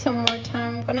 some more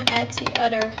time. I'm gonna add the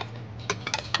other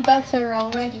butter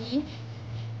already.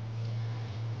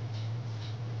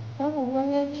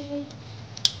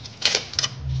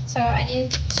 So I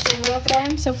need 2 of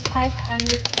them, so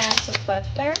 500 grams of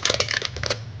butter,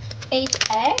 8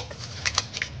 eggs,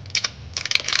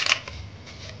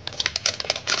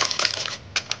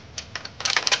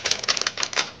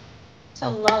 it's a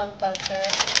lot of butter.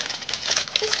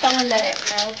 Just gonna let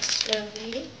it melt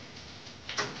slowly.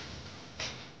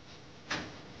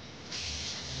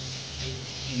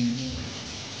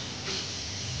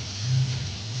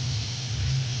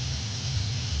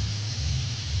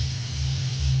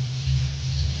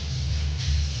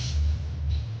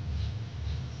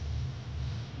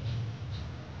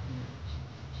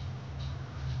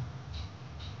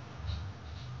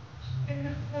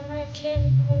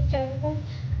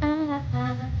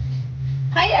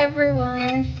 Hi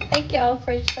everyone, thank you all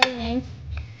for joining.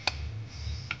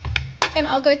 And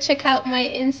I'll go check out my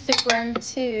Instagram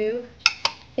too.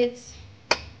 It's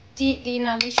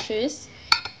itslinaliciouss.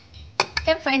 You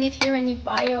can find it here in the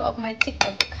bio of my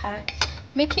TikTok account.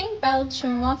 Making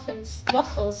Belgian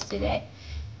waffles today.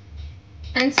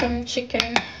 And some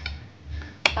chicken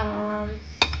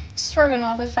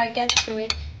stroganoff if I get to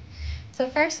it. So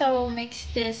first I will mix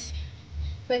this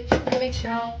with the mixer.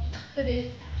 I'll put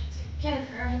it together.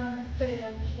 I'm gonna put it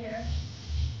over here.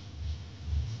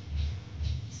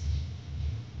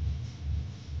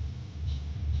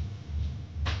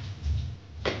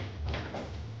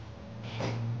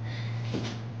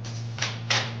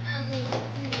 I'll need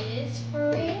this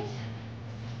for it.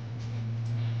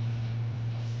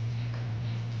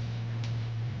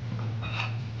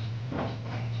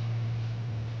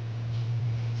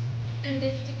 And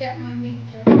this to get my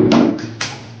mixer.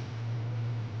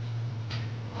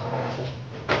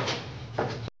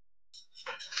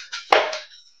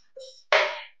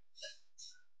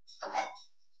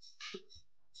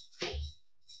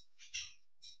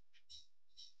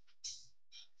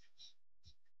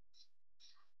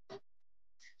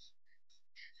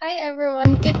 Hi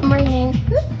everyone, good morning.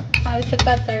 How's the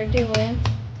butter doing?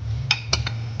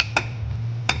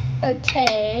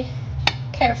 Okay,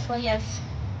 careful, yes.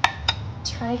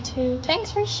 Try to.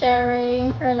 Thanks for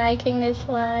sharing or liking this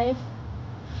live.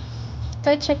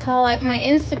 Go check out my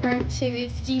Instagram too,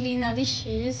 it's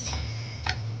itslinaliciouss.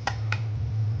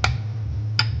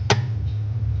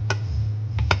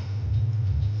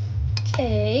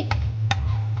 Okay.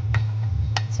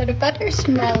 So the butter's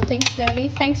melting slowly.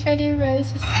 Thanks for the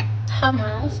roses,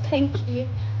 Thomas. Thank you.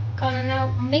 Gonna now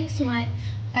mix my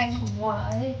egg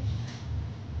white.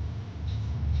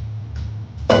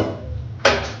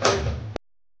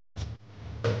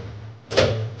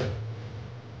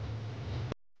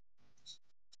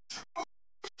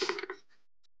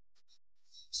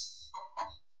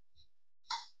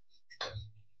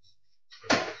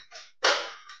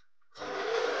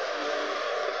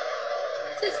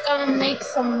 This is gonna make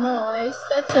some noise.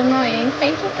 That's annoying.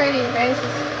 Thank you for the roses,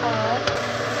 Scott.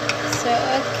 So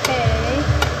okay.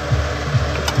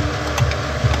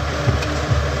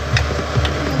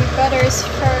 The butter is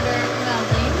further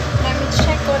melting. Let me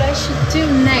check what I should do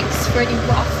next for the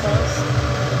waffles.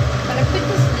 But I put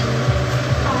this in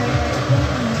fire.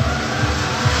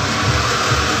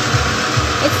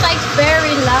 It's like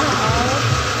very loud.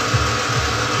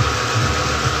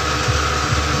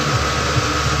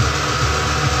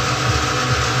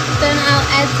 Then I'll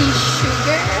add the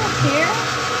sugar here.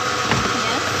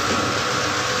 Yes.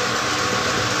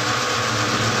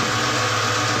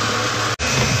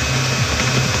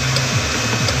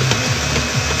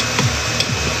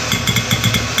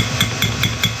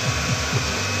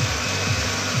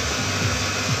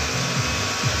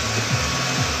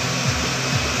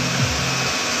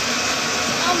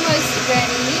 Almost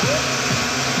ready.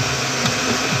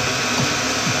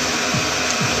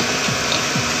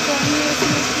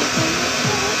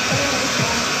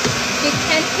 You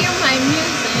can hear my music.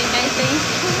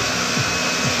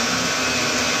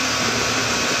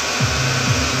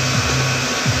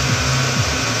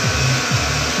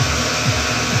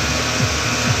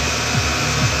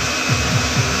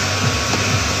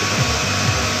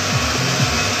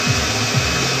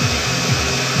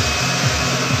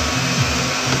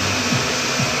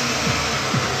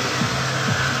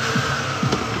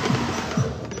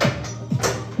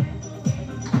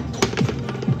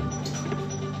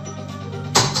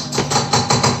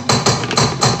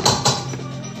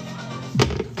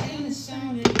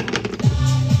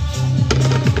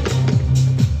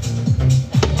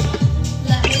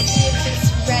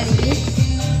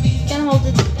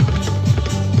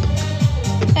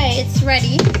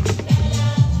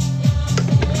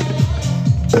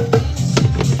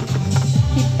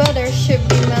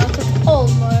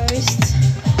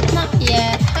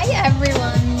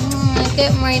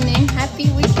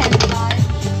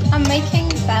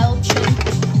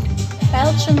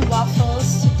 Belgian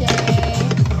waffles today.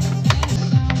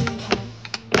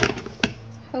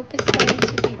 Hope it's going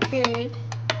to be good.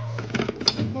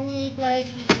 I need like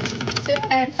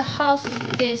to add a half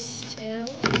of this too.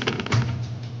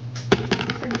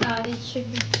 Forgot it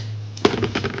should be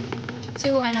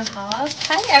 2.5.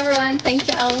 Hi everyone, thank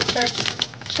you all for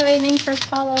joining, for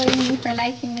following me, for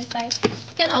liking this live.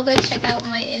 You can also check out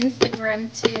my Instagram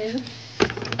too,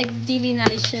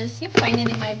 itslinaliciouss. You find it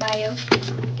in my bio.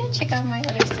 You can check out my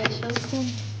other socials too,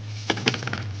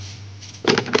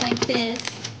 like this.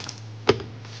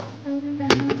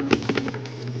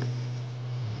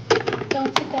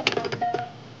 Don't forget about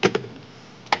that.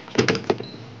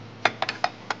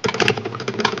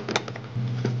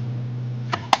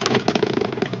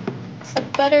 So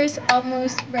butter's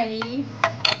almost ready.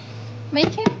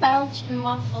 Making Belgian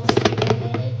waffles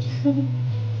today.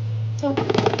 So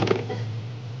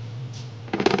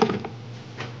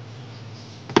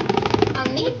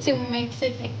I need to mix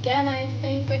it again, I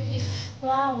think, with the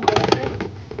flour.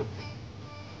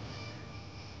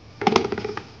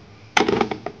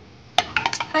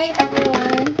 Hi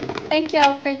everyone, thank you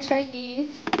all for joining.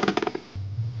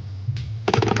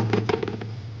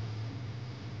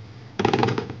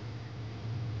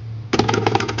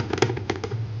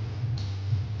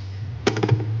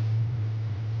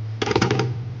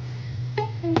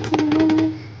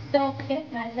 Don't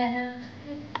hit my left.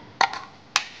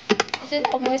 Is it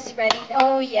almost ready?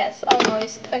 Oh yes,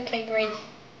 almost. Okay, great.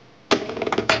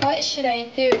 What should I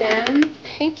do then?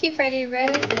 Thank you for the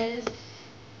roses.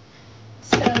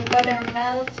 So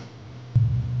buttermilk.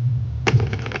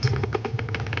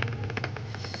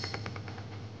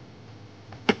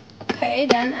 Okay,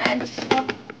 then add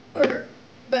flour.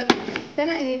 But then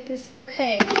I need this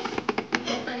egg.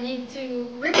 I need to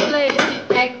replace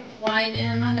the egg white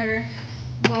in another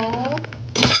bowl.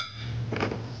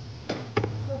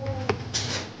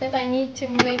 Then I need to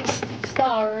mix the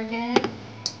flour again.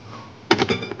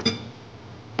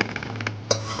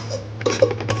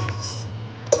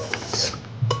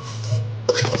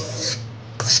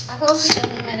 I hope it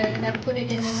doesn't matter and I put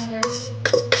it in another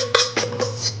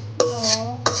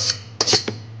bowl.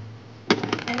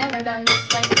 I never done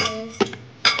this like this.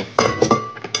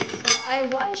 So I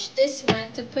washed this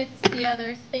one to put the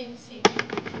other things in.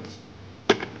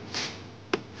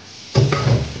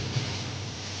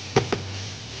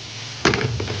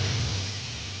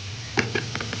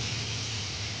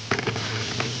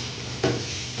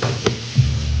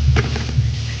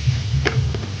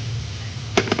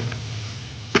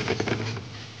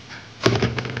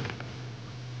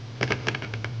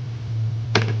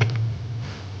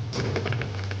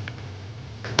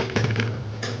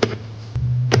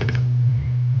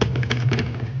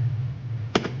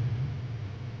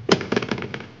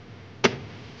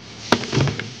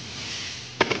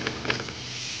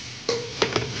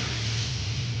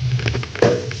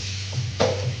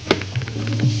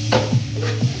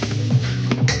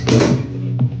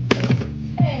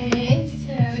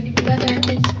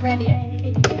 Ready.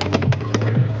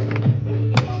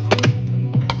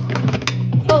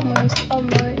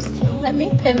 Almost. Let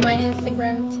me pin my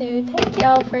Instagram too. Thank you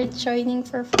all for joining,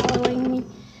 for following me,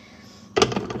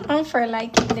 and for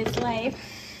liking this live.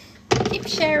 Keep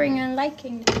sharing and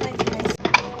liking this live, guys.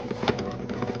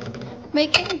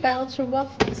 Making Belgian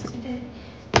waffles today.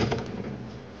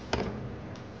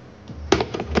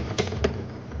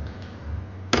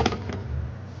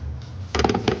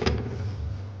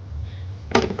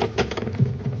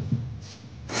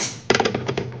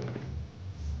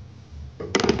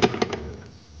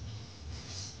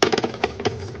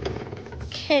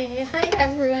 Okay, hi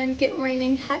everyone, good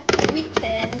morning, happy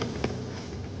weekend.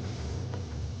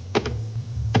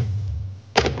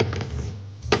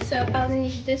 So I'll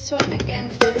need this one again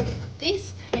for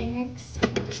these things.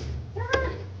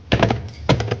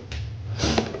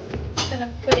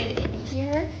 Gonna put it in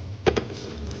here.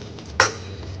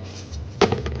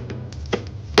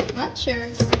 Not sure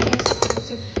if it's going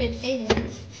to fit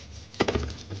in.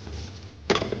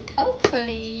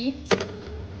 Hopefully.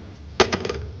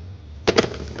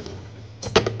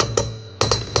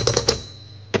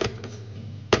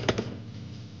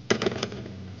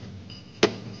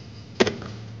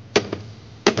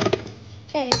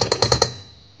 Okay,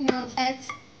 now add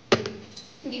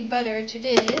the butter to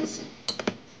this.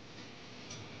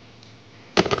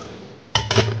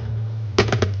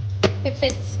 If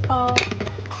it's all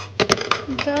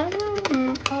done,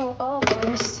 oh,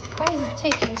 almost. Why is it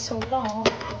taking so long?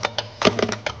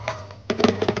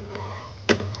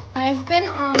 I've been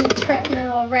on the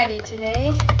treadmill already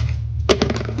today.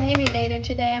 Maybe later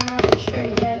today, I'm not sure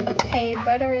yet. Okay,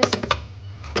 butter is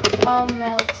all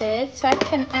melted, so I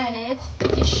can add it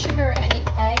the sugar and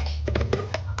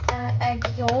the egg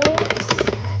yolks.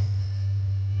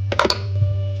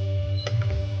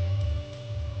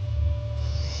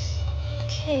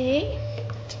 Okay.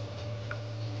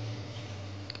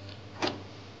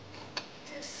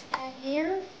 Just add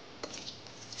here.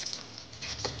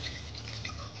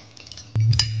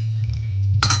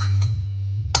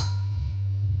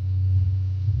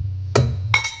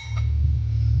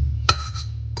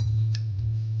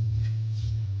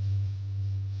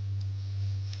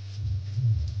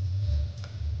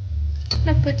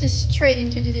 I'm gonna put this straight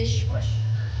into the dishwasher.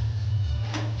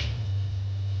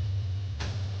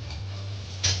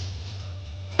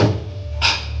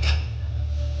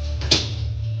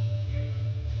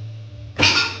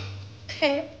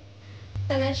 Okay,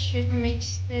 then I should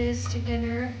mix this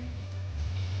together.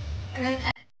 And then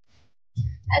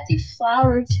add the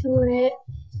flour to it.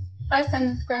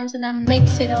 500 grams, and then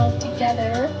mix it all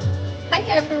together. Hi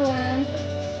everyone.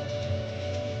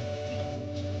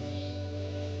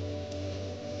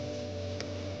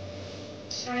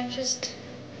 So I just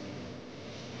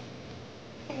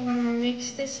want to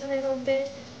mix this a little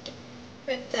bit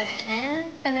with the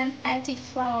hand and then add the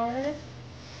flour.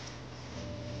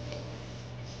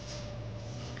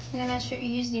 And then I should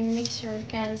use the mixer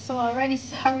again. So already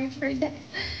sorry for that.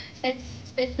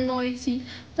 It's a bit noisy.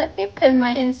 Let me pin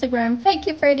my Instagram. Thank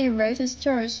you for the roses,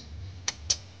 George.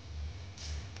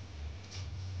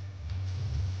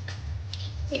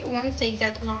 It won't take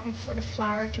that long for the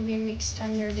flour to be mixed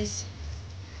under this,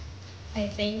 I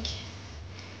think.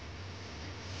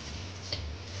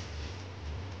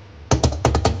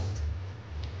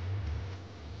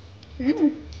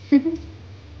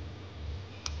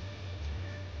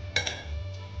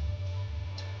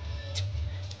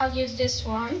 I'll use this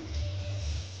one.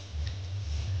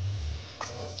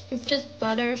 It's just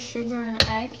butter, sugar, and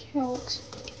egg yolks.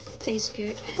 Tastes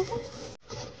good.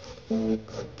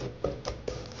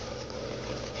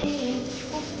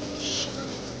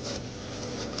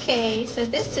 Okay, so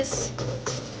this is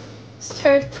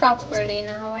stirred properly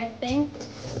now, I think.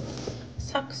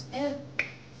 Sucks in.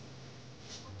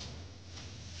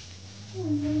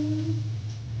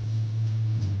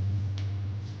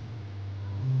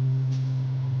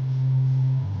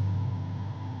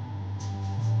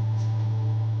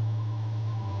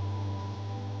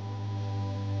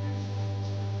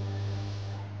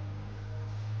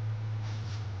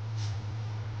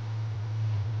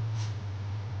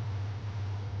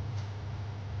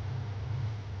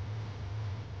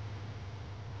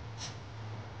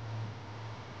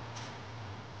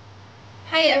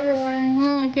 Hi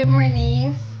everyone, good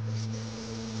morning.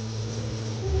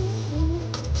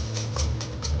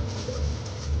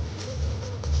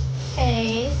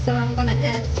 Okay, so I'm gonna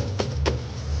add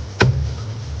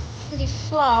the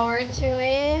flour to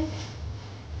it.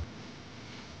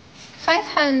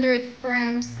 500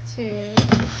 grams too.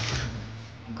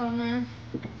 I'm gonna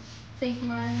take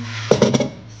my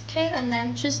scale and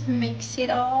then just mix it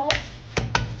all.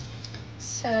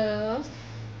 So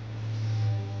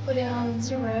put it on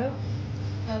 0.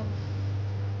 Oh.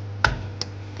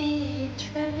 The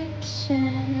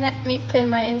attraction. Let me pin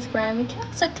my Instagram. You can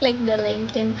also click the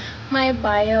link in my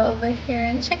bio over here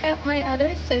and check out my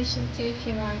other socials too if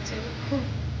you want to.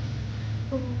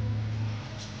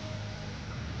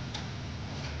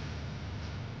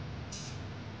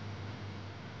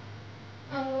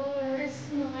 Oh, where's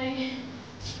my...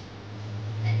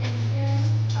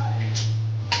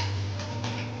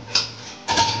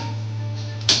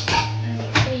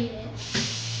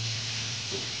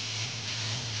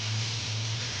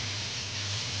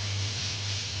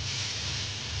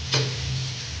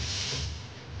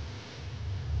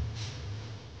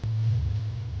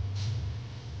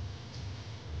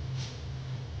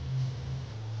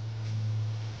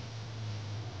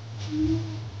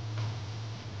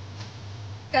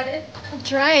 Got it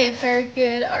dry very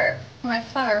good or my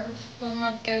flour will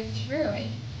not go through it.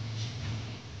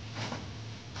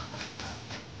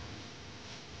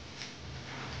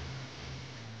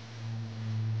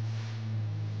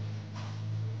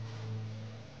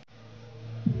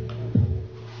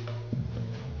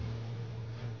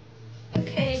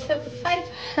 Okay, so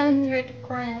 500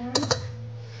 grams.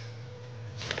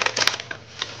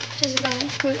 Just gonna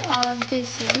put all of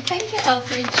this in. Thank you all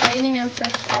for joining and for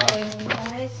following me,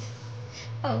 guys.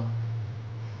 Oh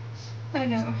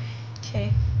no.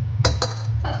 Okay.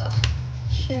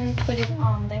 Shouldn't put it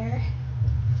on there.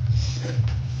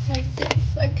 Like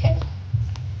this, okay.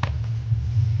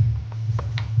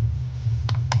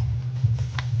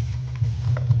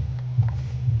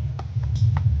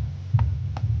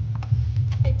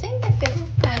 I think I can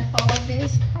add all of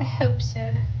this.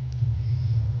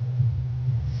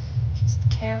 Just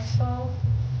careful.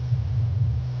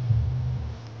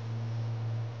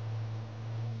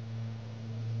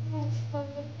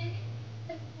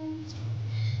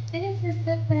 This is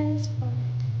the best part.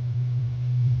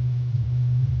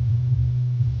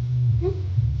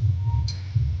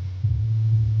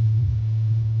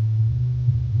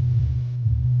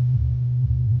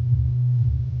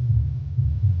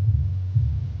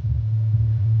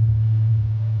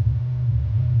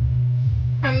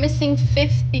 I'm missing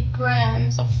 50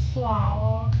 grams of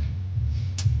flour.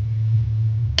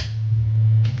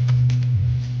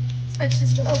 So I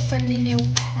just open the new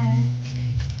pack.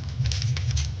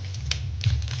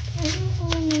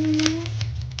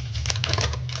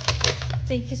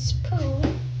 Take a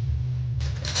spoon.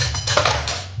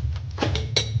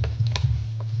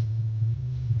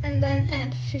 And then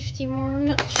add 50 more. I'm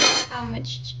not sure how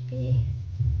much it should be.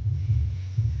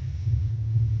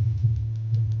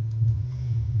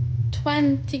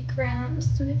 20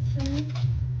 grams with them.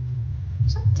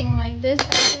 Something like this, I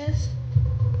guess.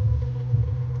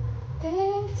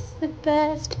 This is the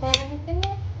best part. This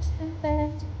is the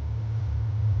best.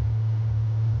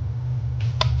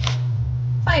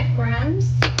 5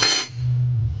 grams.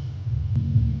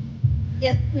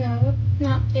 Yet, no,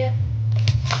 not yet.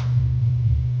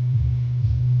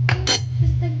 This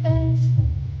is the best.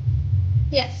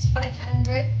 Yes,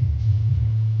 500.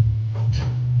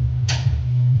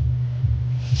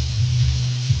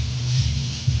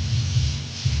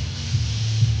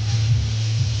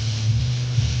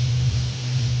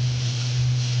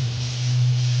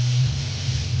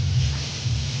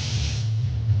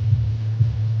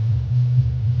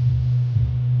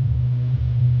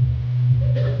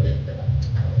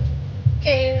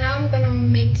 Okay, now I'm gonna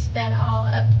mix that all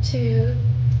up too.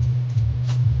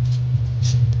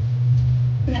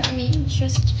 Let me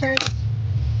just first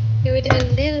do it a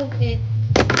little bit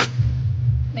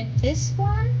with this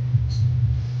one.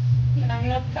 But I'm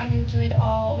not gonna do it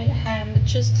all with hand,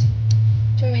 just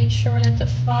to make sure that the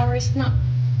flour is not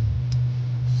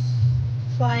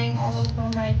flying all over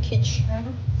my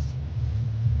kitchen.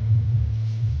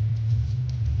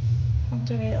 I'll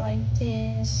do it like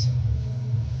this.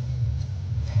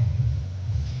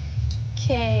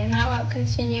 Okay, now I'll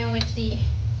continue with the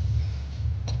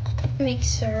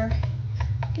mixer.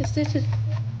 Because this is...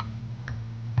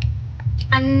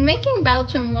 I'm making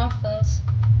Belgian waffles.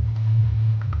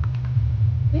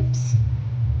 Oops.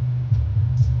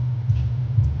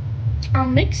 I'll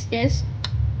mix this.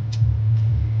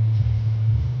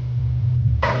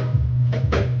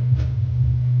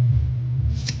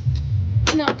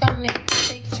 Not gonna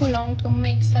take too long to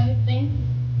mix everything.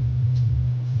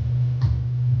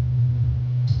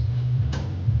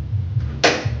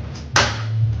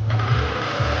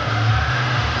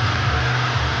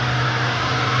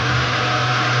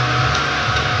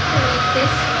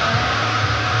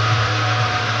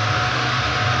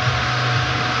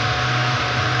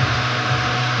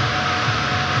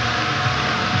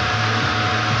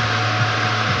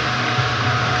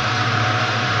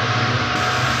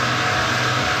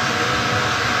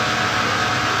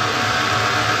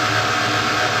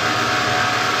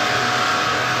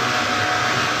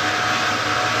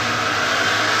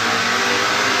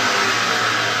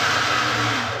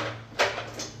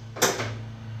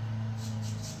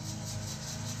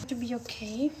 To be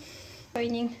okay.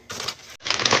 Waiting.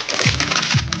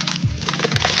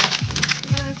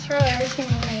 I'm gonna throw everything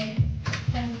away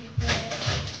and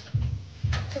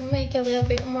to make a little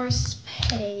bit more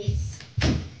space.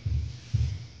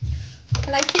 I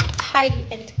like it tidy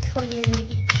and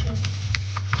clean.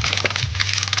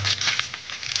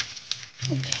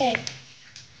 Okay.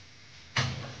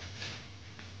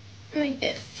 Like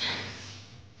this.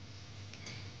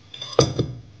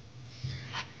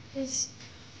 This.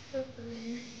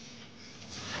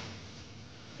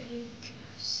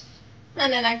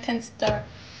 And then I can start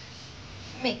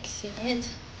mixing it.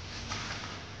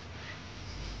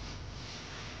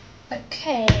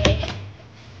 Okay.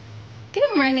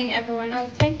 Good morning, everyone. Oh,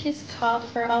 thank you, Scott,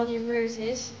 for all your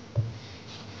roses.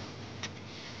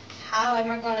 How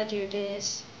am I gonna do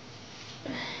this?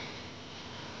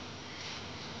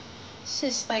 It's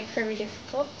just like very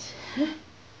difficult.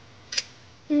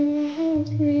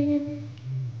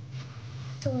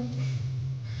 So,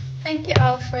 thank you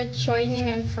all for joining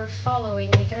and for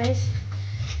following me, guys.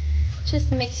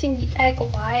 Just mixing the egg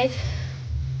white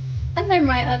under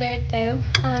my other dough.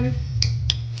 And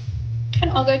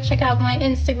I'll go check out my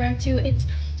Instagram too. It's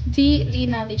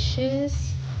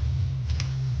itslinaliciouss.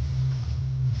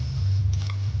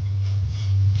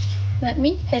 Let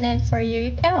me pin it for you.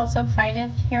 You can also find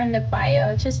it here in the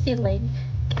bio, just the link.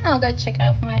 And I'll go check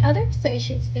out my other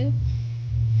socials too.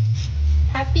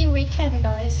 happy weekend,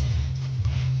 guys.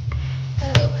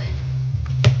 Oh.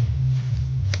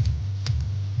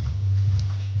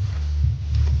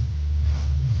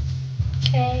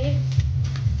 Okay.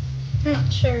 I'm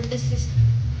not sure if this is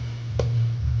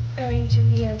going to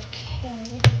be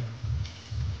okay.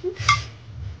 I'm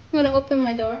gonna open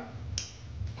my door.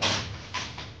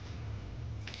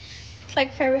 It's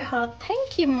like very hot.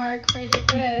 Thank you, Mark, for the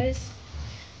rose.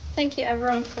 Thank you,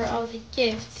 everyone, for all the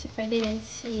gifts, if I didn't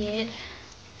see it.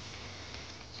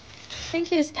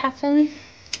 Thank you, Stefan.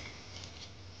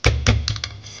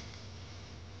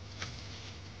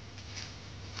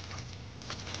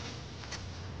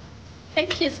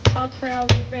 Thank you, Scott, for all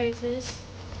the roses.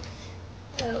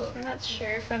 Oh, I'm not sure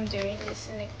if I'm doing this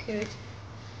in a good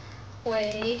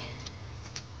way.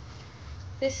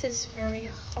 This is very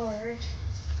hard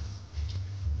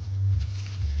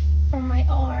for my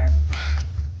arm.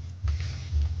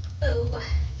 Oh.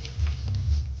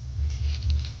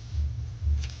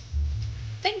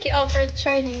 Thank you all for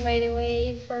joining, by the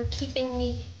way, for keeping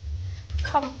me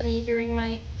company during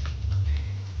my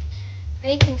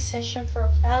baking session for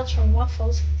Belgian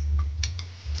waffles.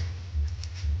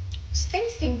 It's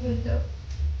tasting good though.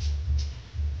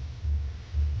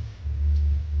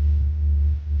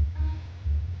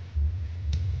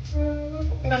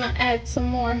 I'm gonna add some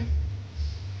more.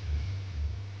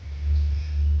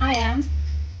 I am.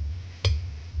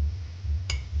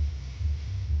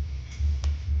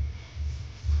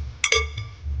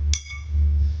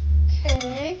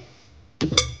 Okay.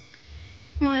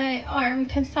 My arm,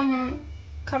 can someone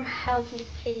come help me,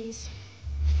 please?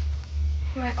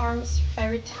 My arm's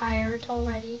very tired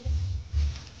already.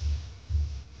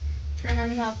 And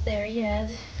I'm not there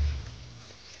yet.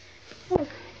 But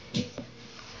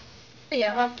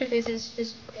yeah, after this is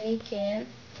just baking.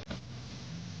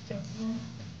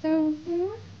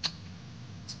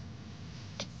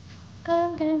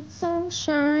 Go get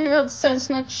sunshine. Oh, the sun's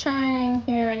not shining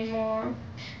here anymore.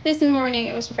 This morning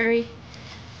it was very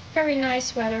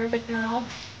nice weather, but now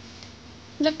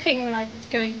looking like it's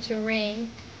going to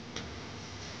rain.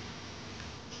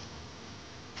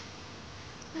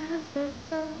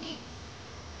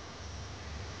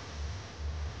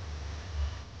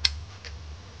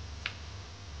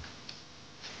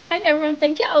 Hi everyone,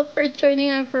 thank you all for joining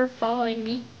and for following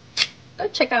me. Go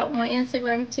check out my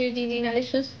Instagram too,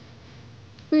 itslinaliciouss.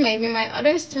 Maybe my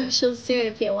other socials too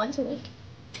if you want to like.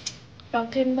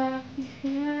 Talking back.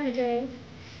 Yeah, I did.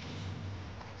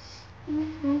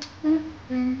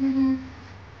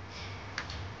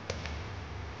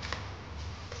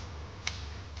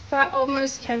 So I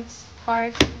almost can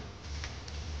start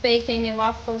baking the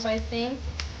waffles, I think.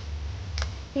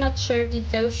 Not sure if the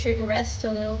dough should rest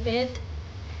a little bit.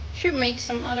 Should make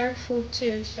some other food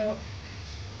too, so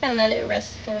and let it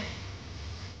rest for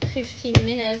 15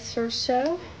 minutes or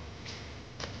so.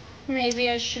 Maybe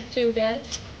I should do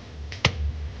that.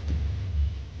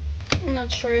 I'm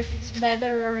not sure if it's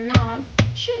better or not.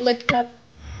 Should look up.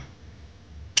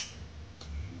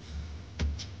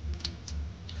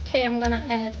 Okay, I'm gonna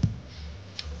add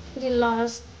the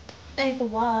last egg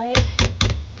white.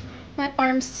 My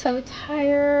arm's so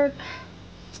tired.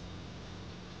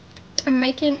 I'm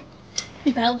making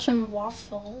Belgian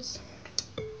waffles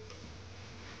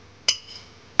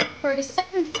for the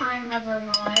second time ever in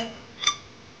my life.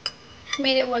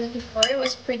 Made it once before, it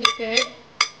was pretty good.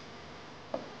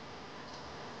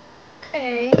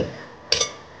 Okay.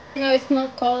 No, it's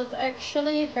not cold, it's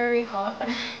actually very hot.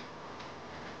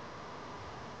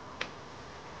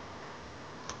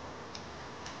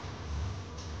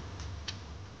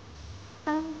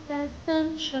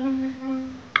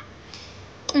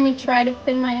 Let me try to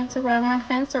pin my hands around. My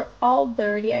hands are all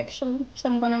dirty actually, so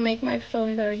I'm gonna make my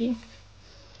phone dirty.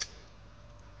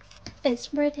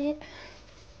 It's worth it.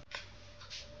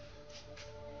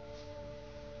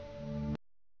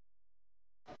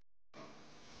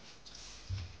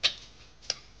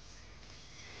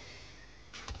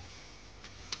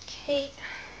 Okay,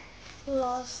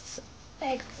 last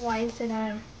egg whites that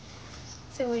I'm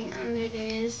doing under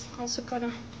this. Also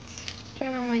gonna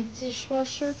turn on my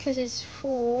dishwasher because it's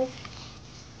full.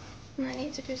 And I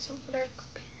need to do some other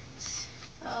cookings.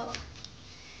 Oh,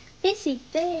 busy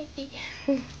day.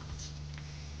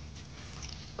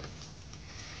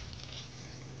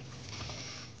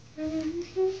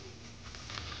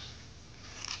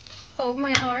 Oh,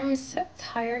 my arm is so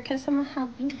tired. Can someone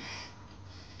help me?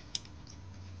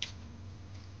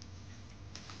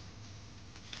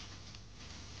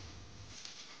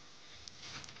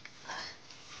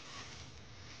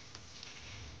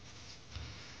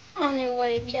 On your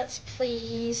way, yes,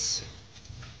 please.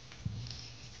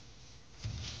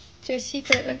 To a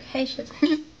secret location.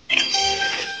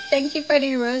 Thank you for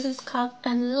the roses, cup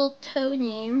and little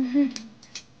Tony. I'm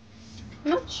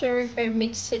not sure if I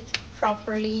mix it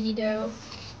properly though,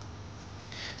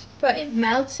 but it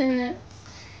melts in the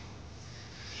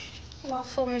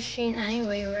waffle machine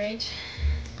anyway, right?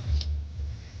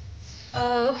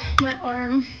 Oh, my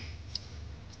arm.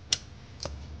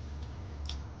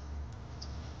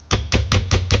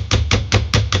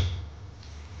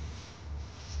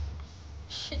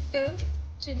 Should go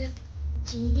to the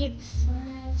deep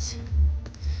sides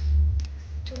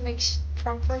to mix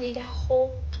properly the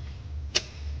whole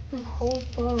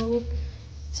bowl.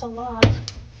 It's a lot.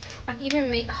 I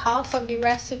even made half of the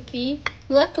recipe.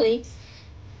 Luckily,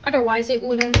 otherwise it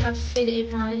wouldn't have fit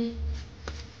in my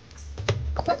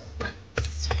equipment.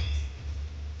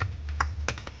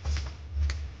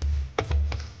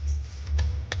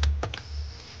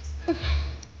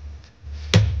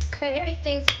 Okay, I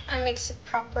think I mix it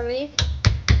properly.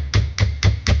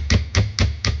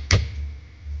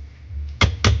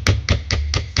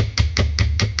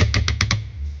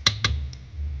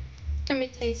 Let me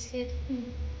taste it.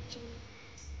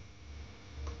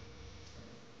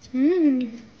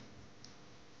 Mmm.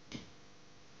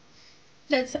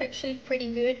 That's actually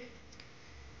pretty good.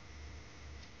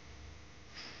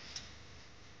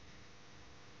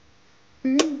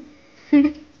 Mmm.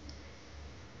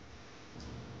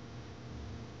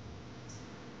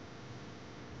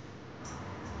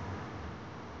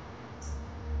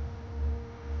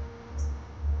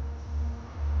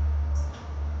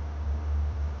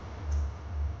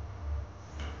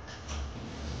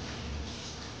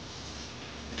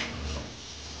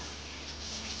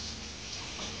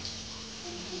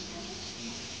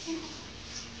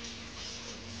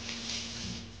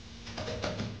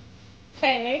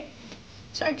 Okay,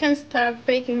 so I can start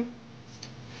baking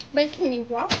the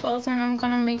waffles, and I'm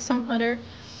gonna make some other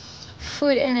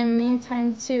food in the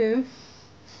meantime too.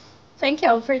 Thank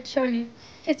y'all for showing.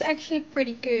 It's actually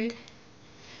pretty good.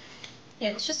 Yeah,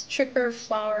 it's just sugar,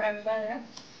 flour, and butter.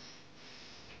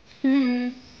 Hmm.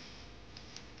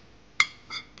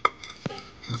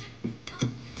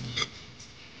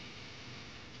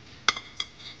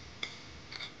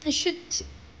 I should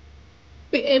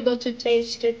be able to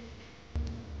taste it.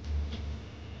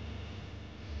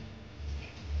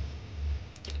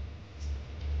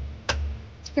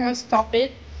 Gonna stop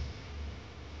it.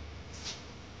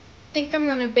 I think I'm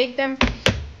gonna bake them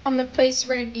on the place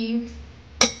where the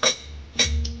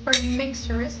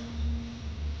mixer is.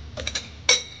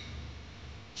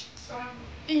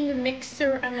 In the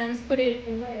mixer and then put it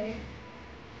away.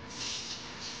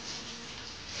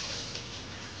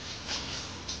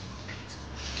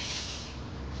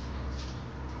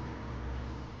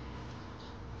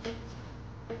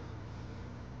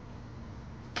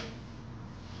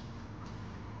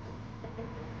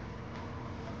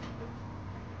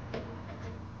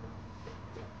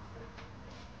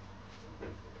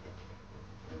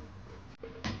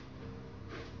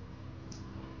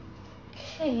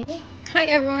 Okay. Hi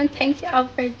everyone, thank you all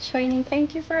for joining.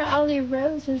 Thank you for all the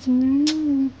roses.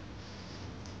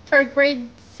 For a great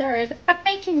dessert, I'm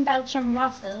making Belgian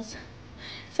waffles.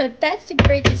 So that's a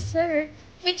great dessert.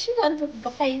 Which you want to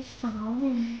buy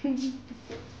some?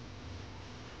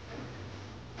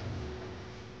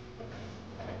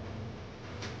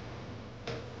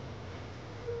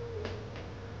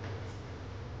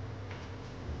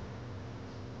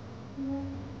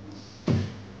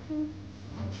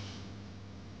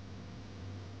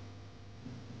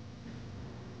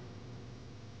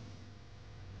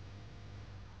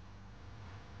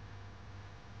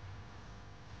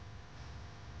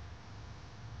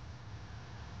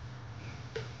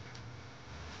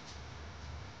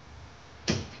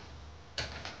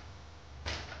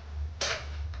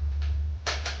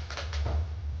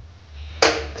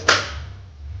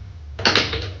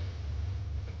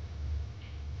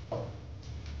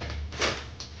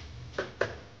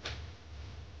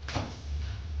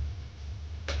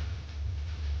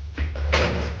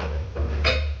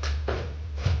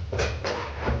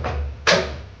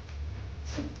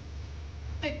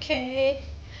 Okay,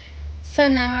 so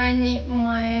now I need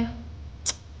my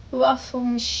waffle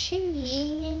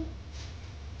machine.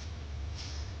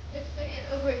 Let's put it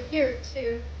over here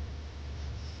too.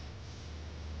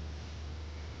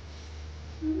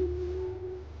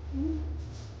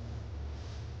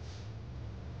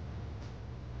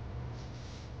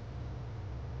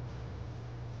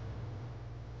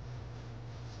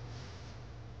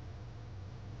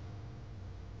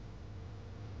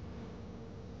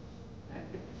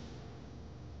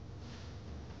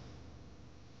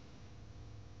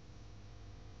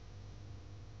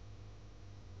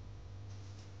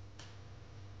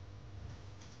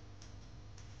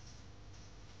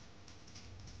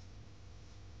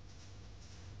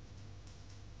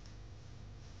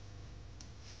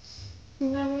 Hi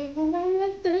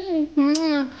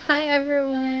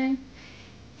everyone.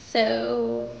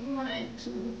 So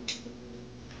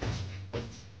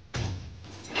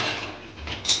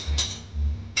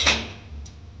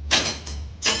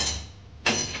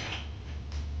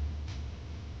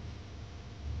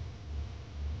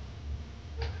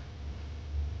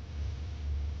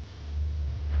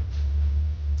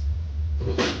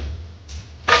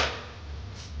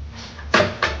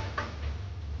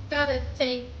gotta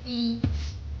take the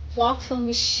waffle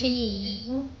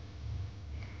machine.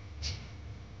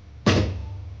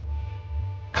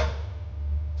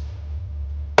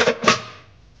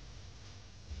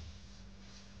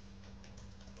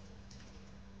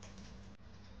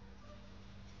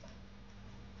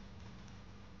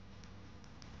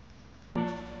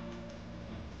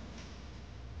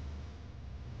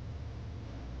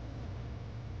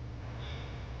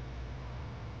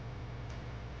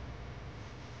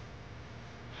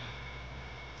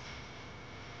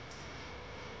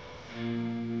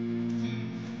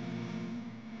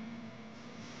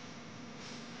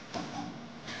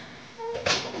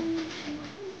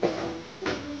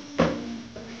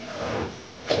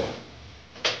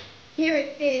 Here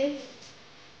it is.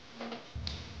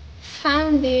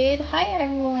 Found it. Hi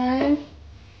everyone.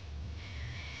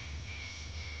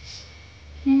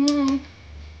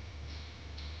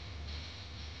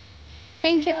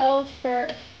 Thank you all for.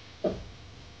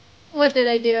 What did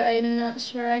I do? I'm not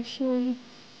sure actually.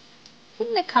 I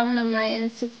think the comment on my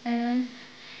Instagram.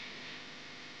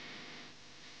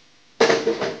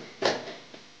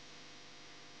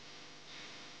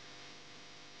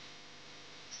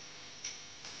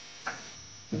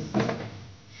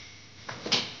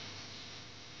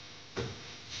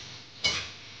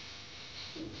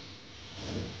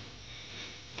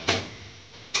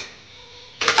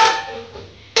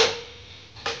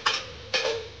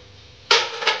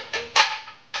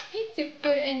 Need to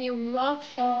put in your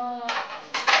waffle.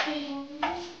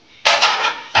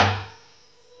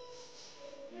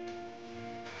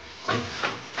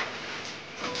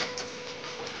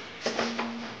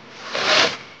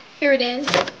 Here it is.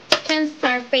 Can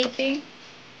start baking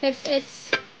if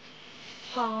it's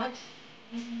hot.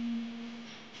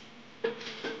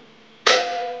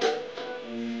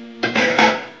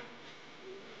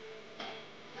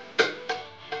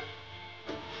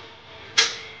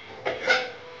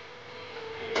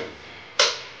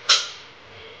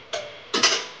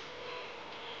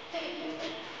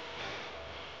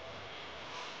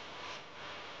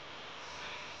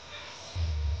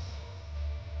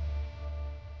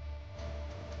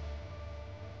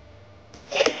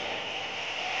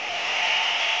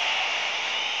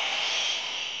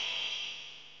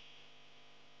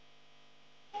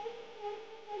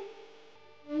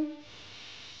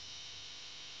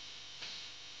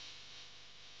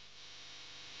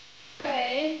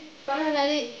 Okay, gonna let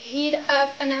it heat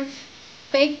up and then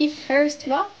bake the first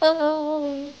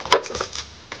waffle.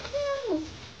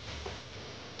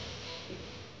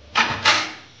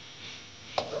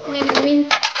 In the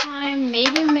meantime,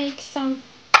 maybe make some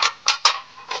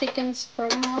chicken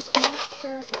stroganoff. I'm not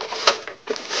sure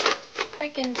if I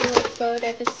can do it both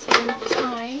at the same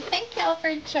time. Thank you all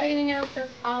for joining and for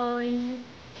following.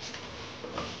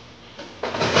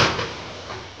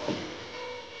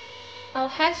 I'll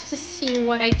have to see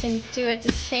what I can do at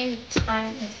the same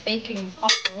time as baking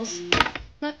waffles.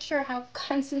 Not sure how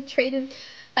concentrated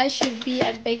I should be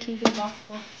at baking the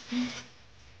waffles.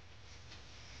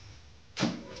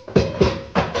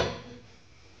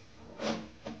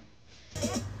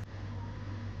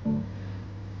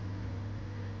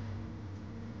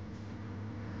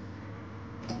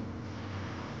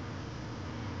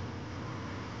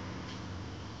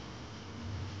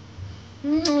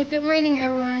 Good morning,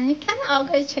 everyone. You can all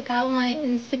go check out my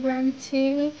Instagram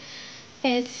too.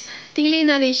 It's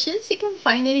itslinaliciouss. You can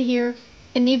find it here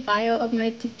in the bio of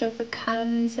my TikTok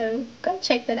account. So go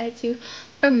check that out too,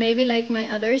 or maybe like my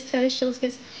other socials,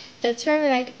 because that's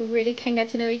where we really can get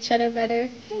to know each other better.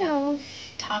 You know,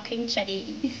 talking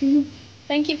chatty.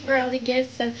 Thank you for all the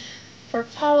gifts and for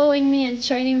following me and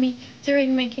joining me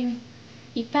during making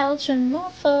the Belgian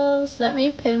waffles. Let me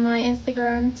pin my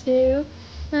Instagram too.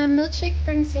 Milkshake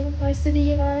brings you close to the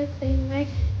yard. They make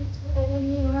it whatever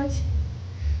you want.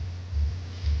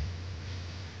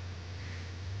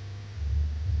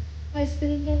 Close to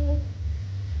the yard.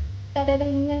 Better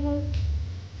than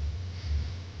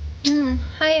you.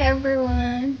 Hi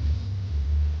everyone.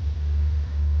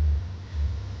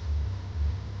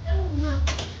 Oh no.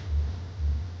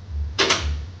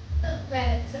 Not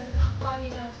bad, so not long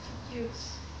enough to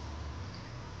use.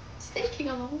 It's taking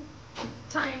a long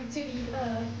time to be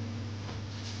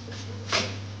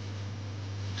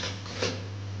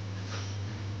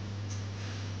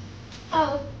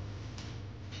Oh,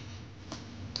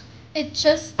 it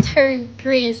just turned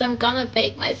green, so I'm gonna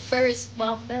bake my first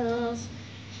waffles.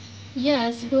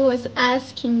 Yes, who was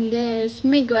asking this?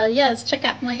 Miguel, yes, check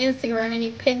out my Instagram and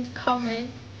you pinned comment.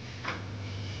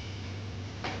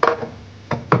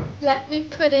 Let me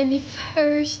put in the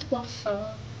first waffle.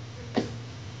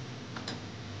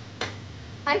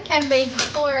 I can make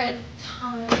 4 at a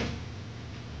time.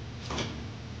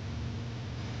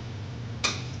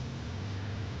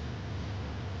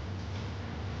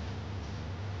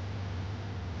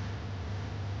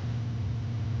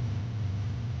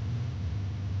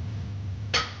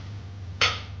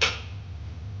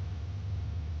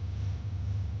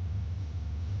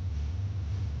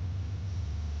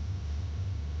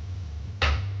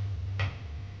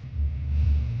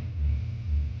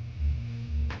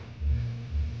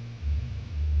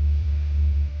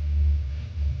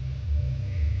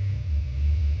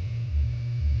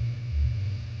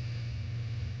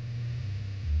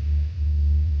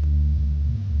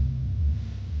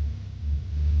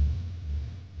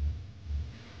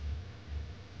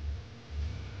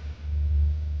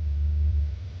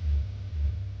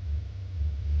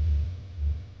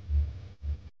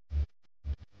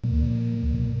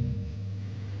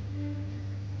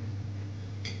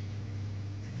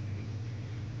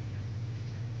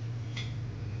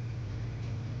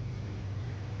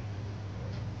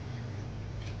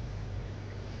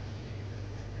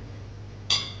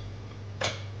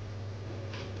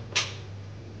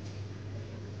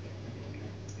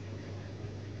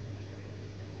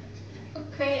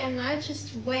 Okay, and I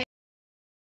just wait.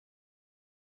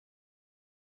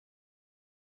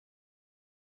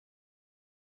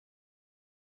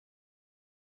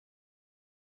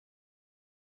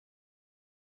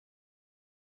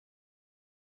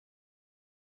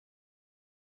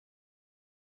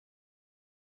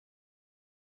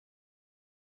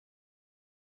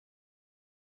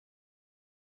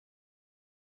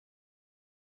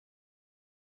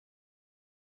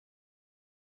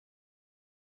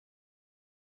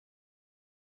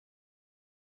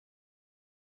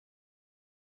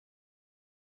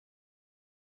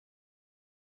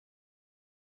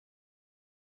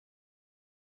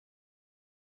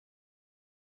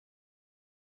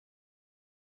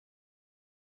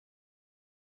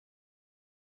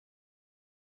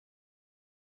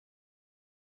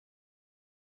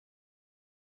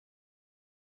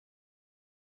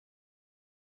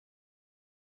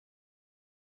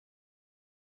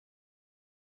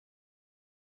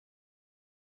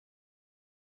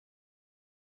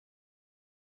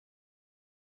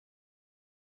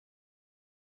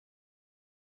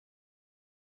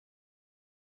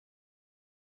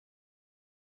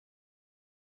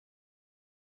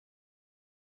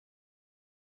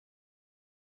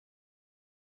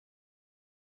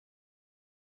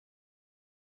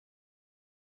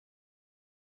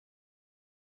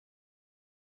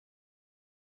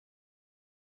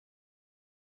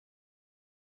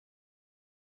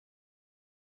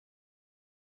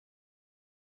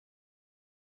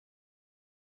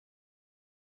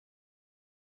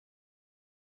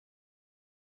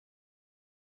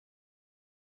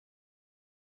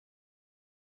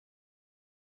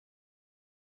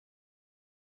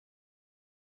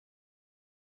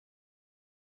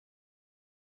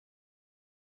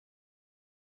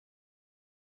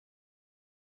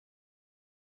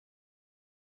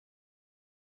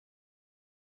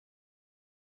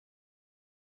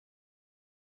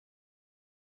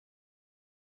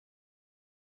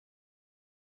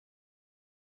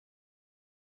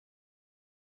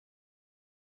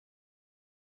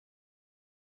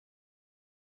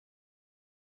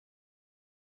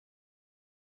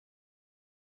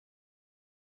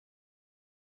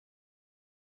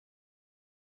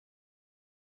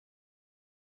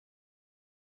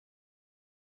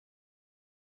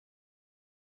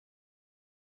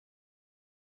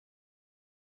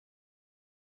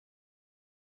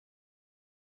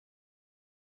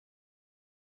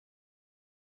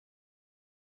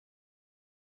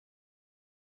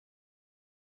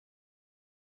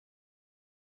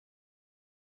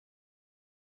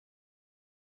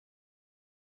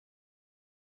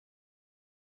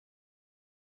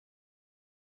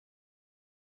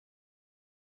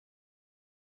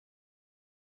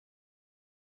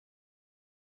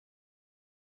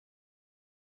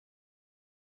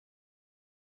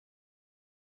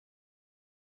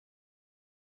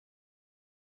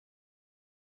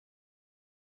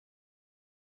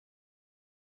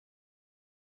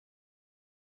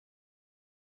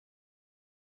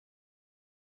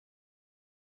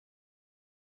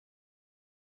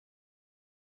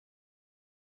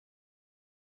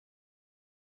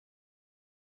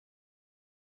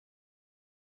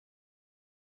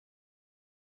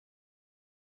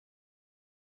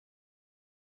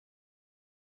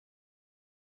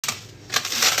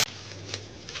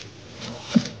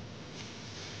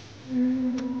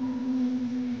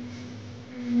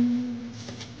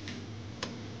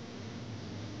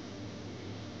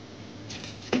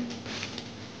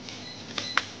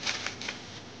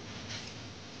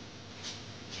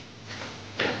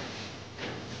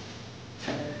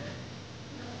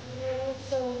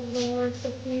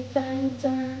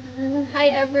 Hi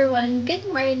everyone, good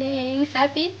morning.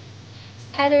 Happy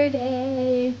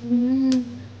Saturday.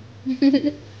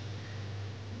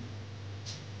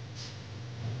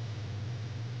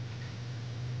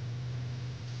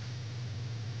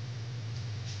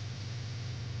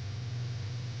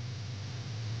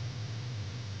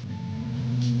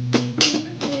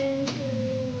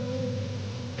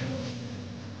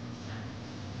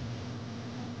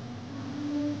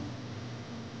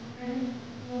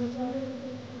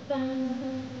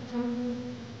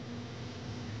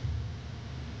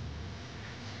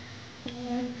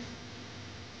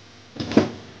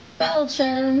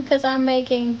 Belgian, because I'm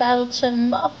making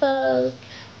Belgian waffles.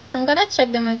 I'm gonna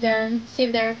check them again, see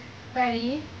if they're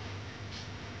ready.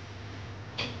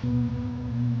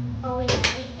 Oh yeah,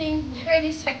 I think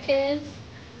 30 seconds.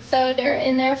 So they're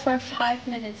in there for 5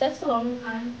 minutes. That's a long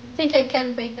time. I think I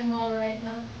can bake them all right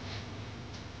now.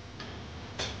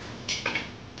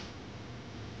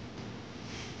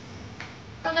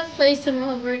 I'm gonna place them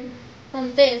over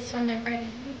on this when they're ready.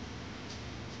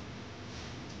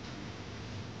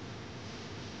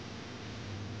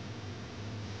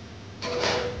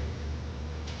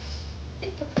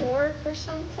 Take a fork or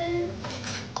something.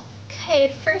 Okay,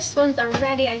 the first ones are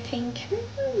ready, I think.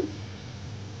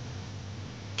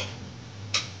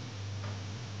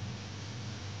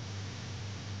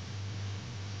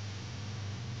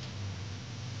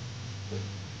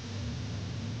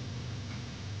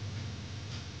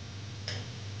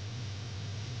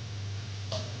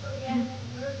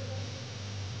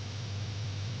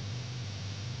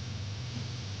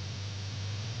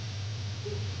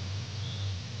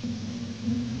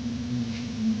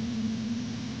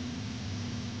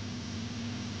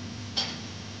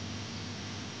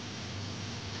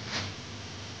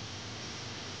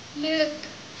 Look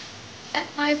at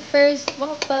my first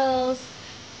waffles.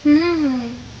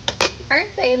 Hmm.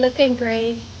 Aren't they looking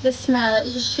great? The smell,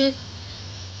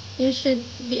 you should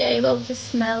be able to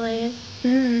smell it.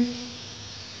 Mmm.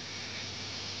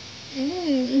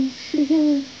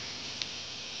 Mmm.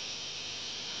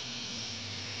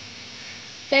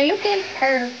 They're looking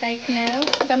perfect now.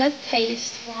 I'm gonna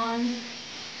taste one.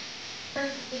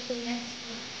 Perfectly.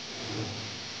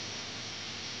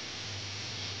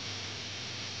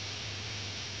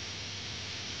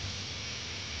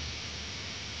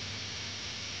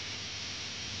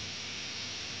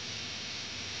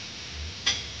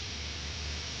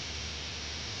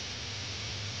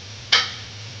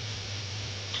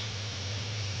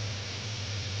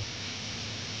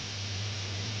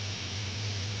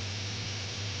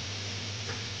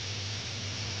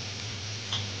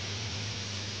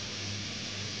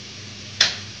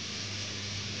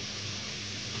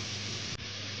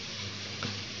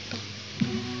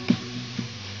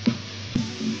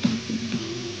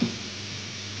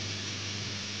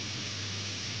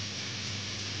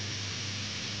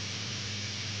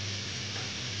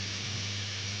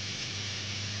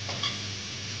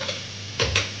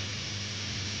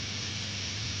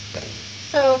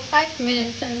 So 5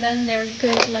 minutes and then they're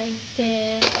good like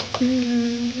this.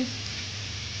 Mm.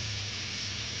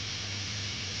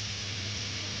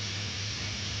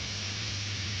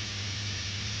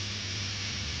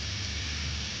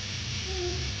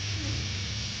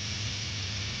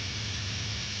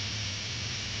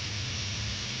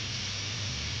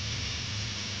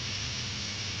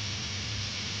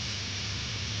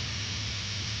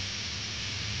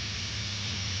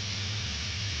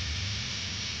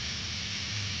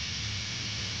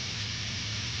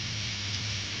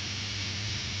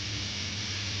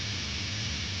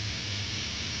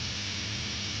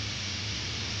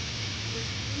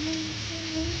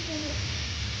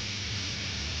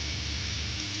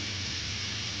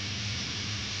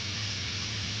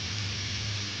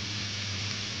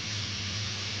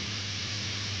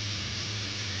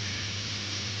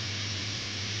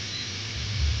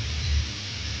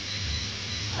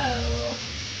 Oh,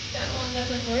 that one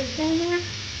doesn't work anymore.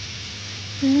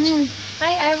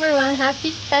 Hi everyone,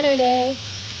 happy Saturday.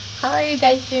 How are you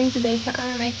guys doing today? So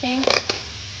I'm making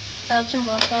Belgian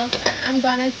waffles. I'm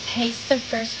gonna taste the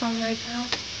first one right now.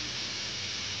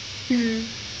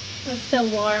 It's still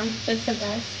warm. It's the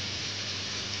best.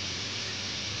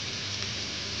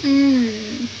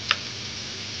 Mmm.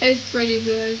 It's pretty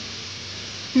good.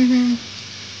 Mm-hmm.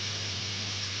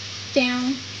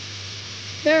 Damn.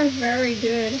 They're very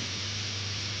good.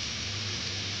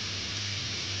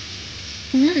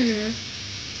 Mmm.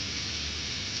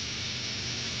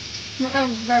 They're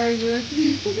very good.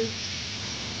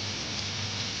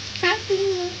 Happy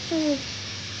waffles.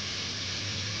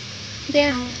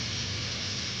 Damn.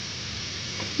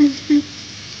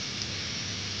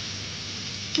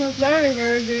 They're very,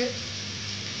 very good.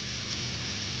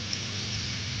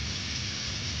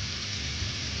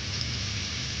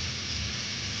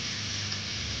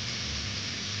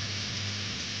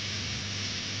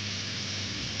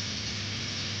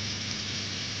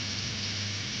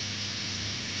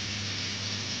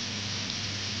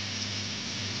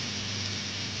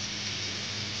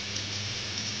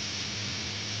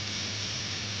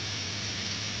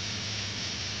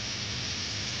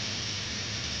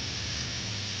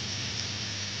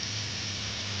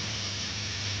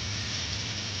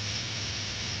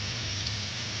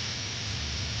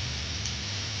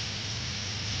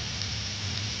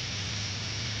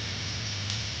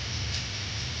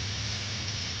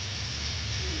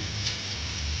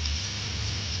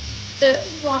 The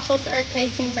waffles are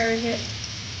tasting very good.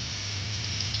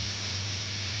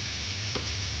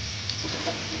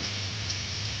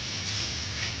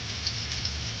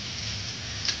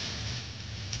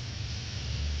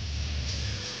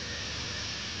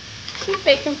 Keep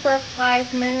baking for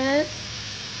 5 minutes.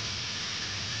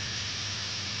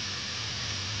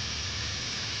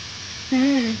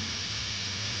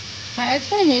 I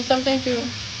actually need something to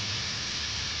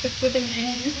put them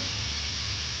in.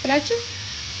 But I just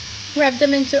wrap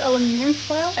them into aluminum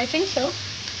foil. I think so.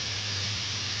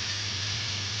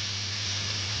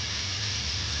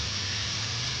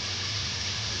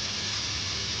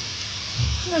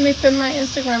 Let me put my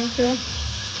Instagram too.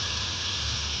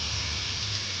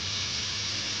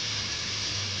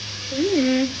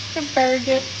 They're very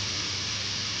good.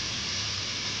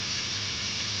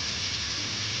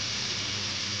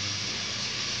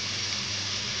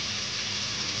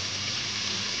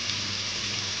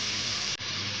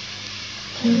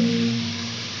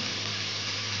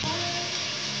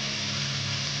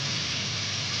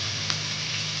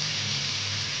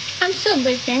 I'm still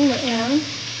baking, but yeah.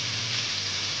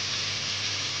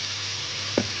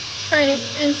 My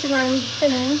Instagram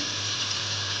hidden.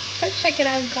 Go check it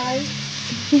out, guys.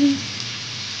 I'm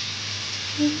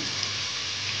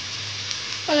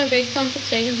gonna bake some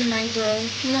potatoes in my grill.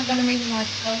 I'm not gonna make much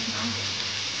else now.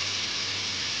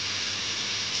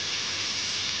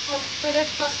 Oh, for the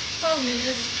 12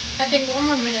 minutes. I think one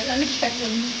more minute. Let me check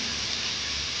them.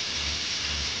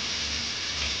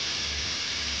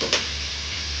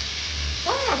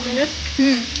 1 more minute.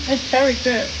 It's very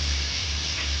good.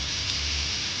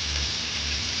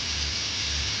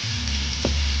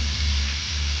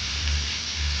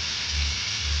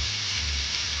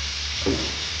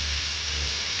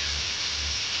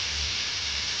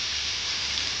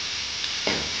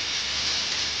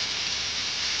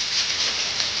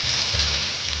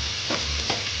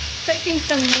 Taking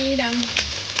some meat and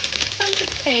some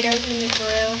potatoes in the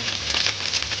grill.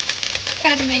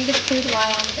 Gotta make the food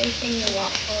while I'm baking the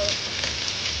waffle.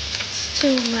 It's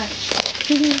too much.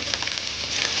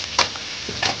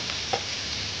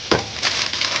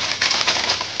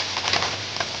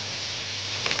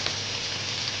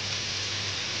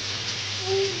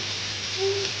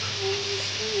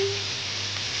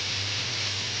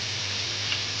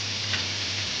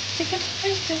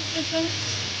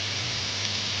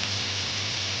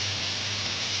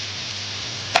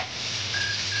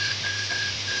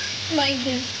 Like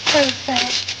this,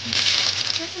 perfect.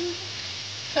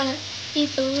 Gonna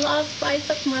eat the last slice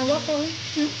of my waffle.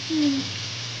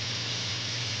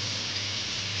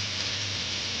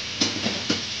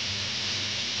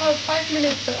 Oh, 5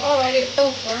 minutes are already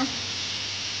over.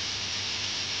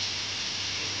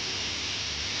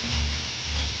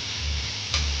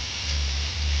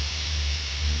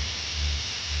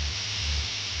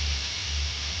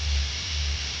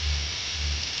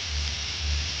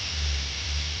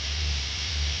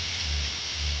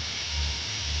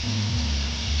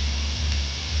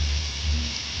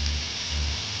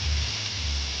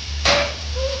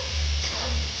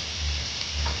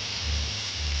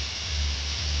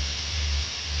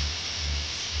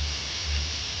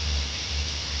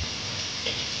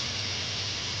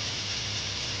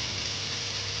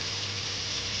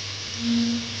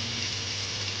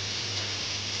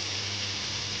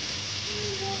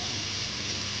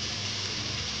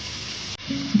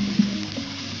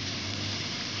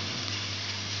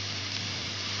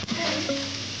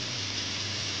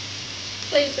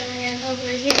 Place them again over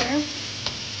here.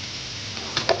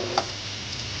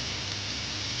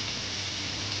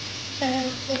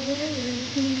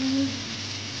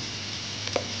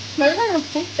 We're gonna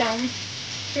put them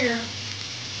here.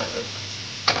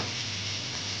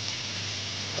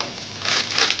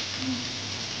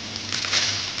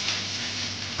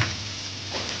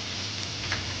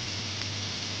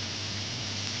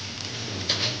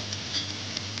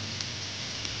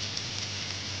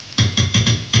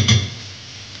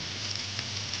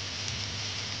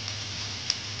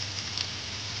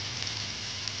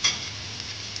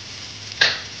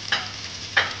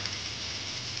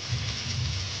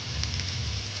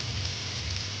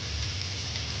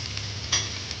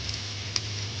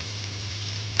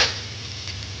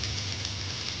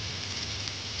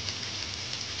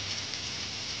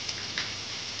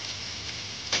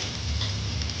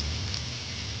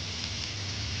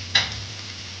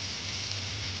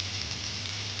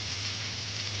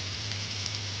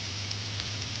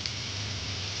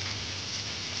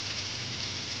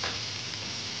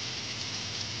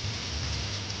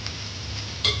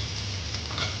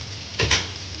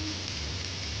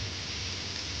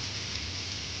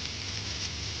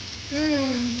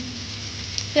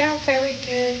 They're very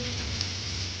good.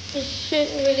 You should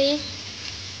really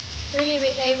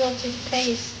be able to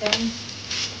taste them.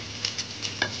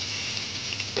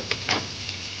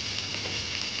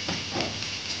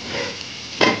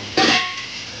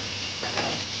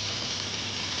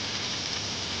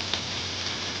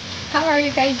 How are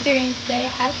you guys doing today?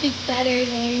 Happy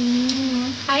Saturday.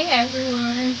 Hi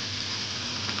everyone.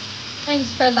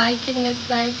 Thanks for liking this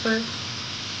live.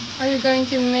 Are you going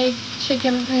to make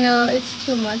chicken? No, it's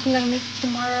too much. I'm gonna make it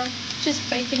tomorrow. Just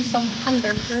baking some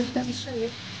hamburgers. Let me show you.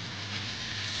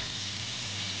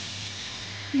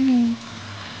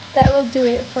 That will do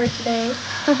it for today.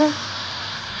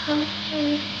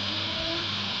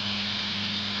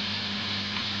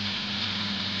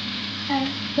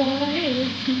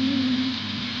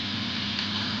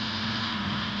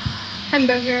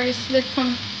 Hamburgers with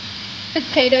some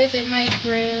potatoes in my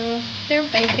grill. They're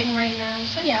baking right now.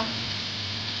 So yeah.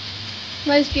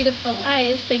 Most beautiful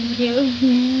eyes, thank you.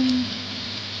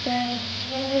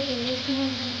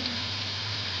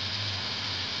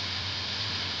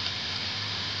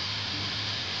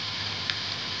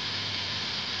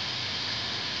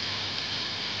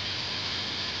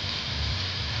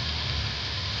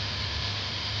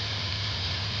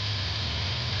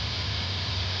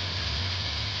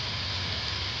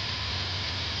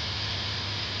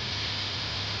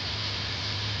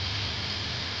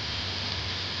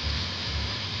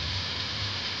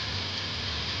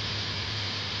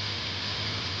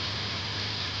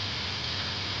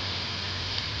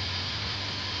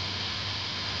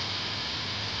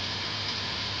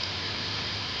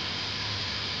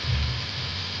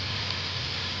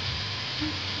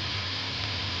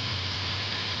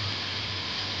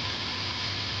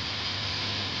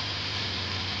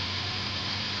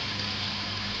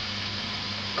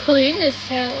 Clean as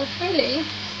hell, really.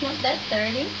 It's not that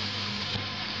dirty.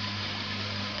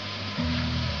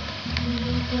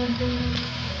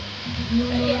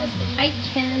 But yes, I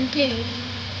can do.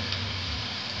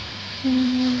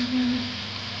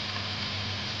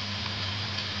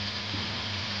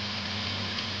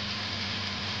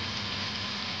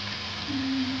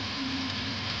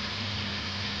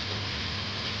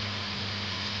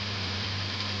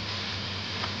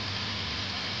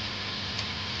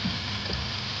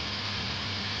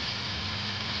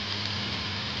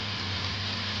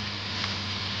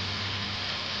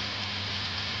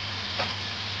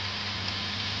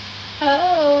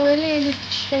 Oh, really? The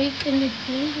shape in the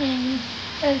green.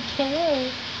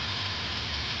 Okay.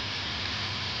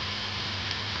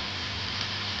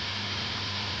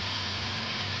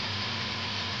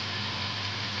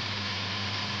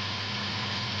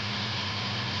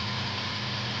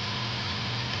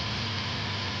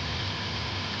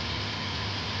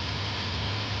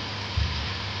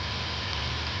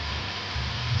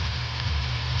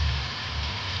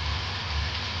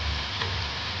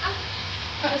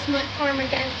 How's my arm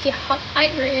against the hot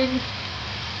iron?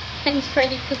 Thanks for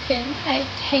the cooking. I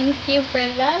thank you for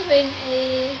loving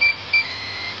it.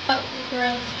 Oh,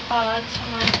 girls hot.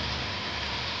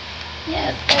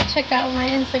 Yes, go check out my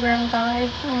Instagram,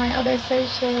 guys, and my other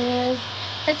socials.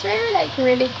 It's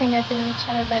really connecting each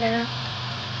other better.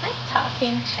 Like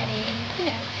talking, chatting, you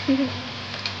know.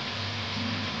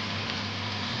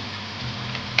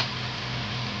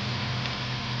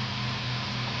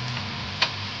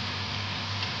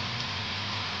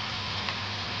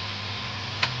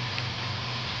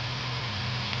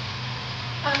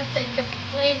 I'll take a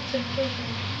plate to cook.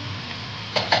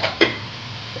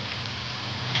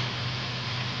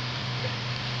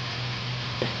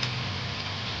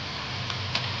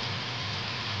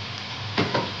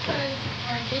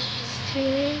 Our dishes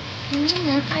too.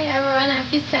 Hi everyone,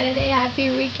 happy Saturday, happy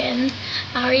weekend.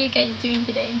 How are you guys doing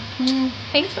today?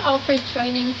 Thanks all for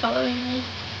joining, following me,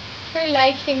 for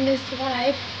liking this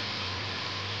live.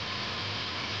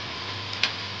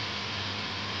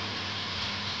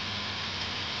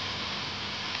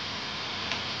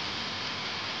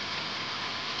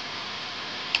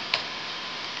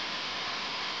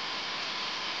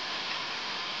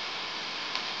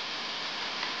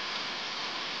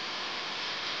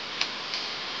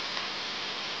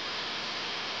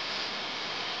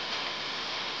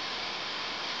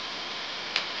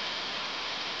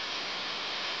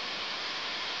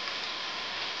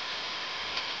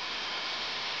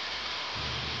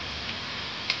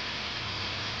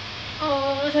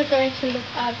 Oh, what was I going to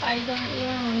look up? I don't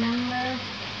even remember.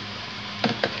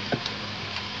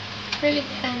 Really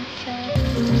can't say.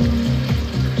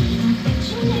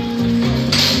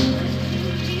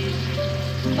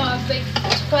 Topic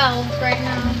 12 right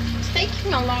now. It's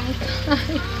taking a long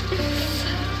time.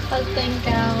 I think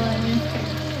Alan.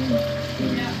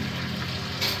 Yeah.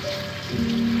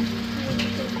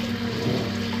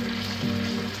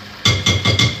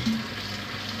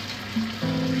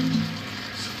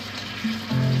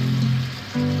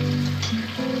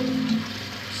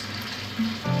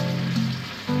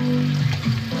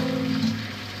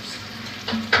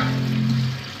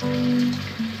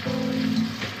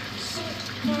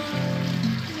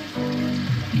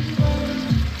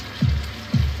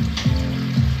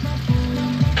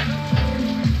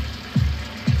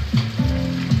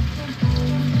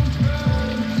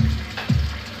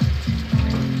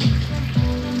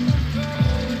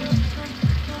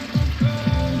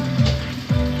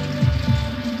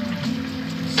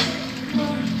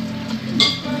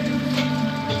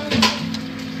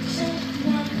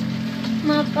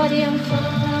 already on phone.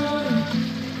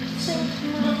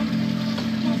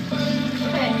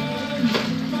 Okay.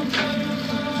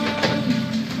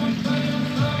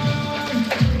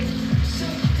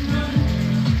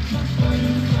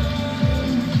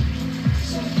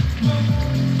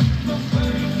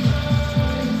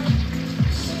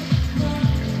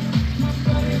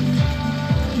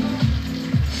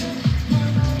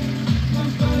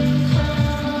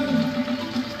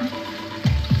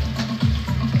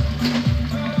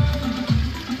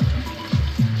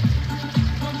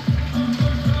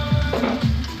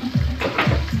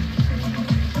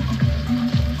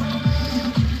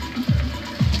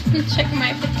 Check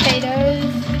my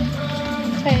potatoes.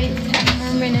 Wait 10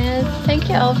 more minutes. Thank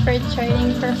you all for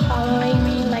joining, for following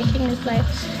me, liking this live.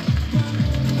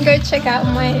 Go check out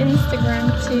my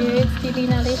Instagram too. It's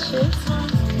itslinaliciouss.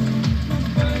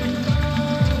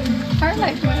 Or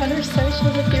like my other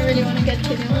socials if you really want to get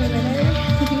to know me better.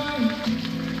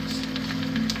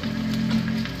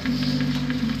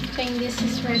 I think this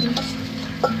is ready.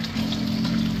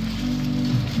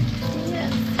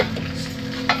 Yes.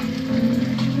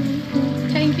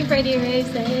 Thank you for the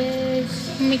roses,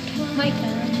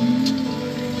 Micah.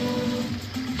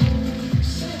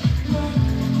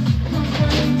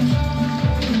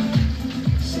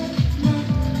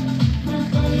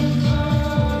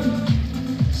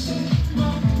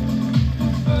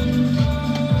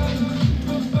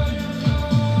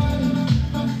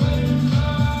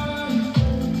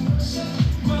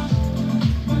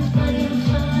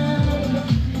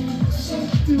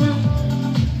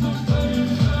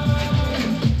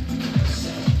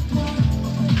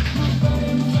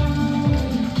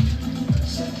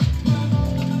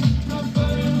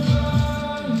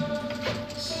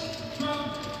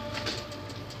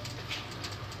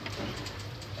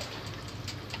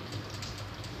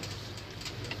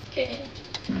 Okay,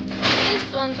 this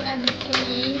one's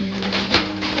empty.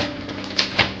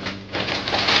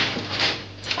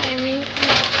 Timing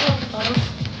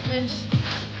is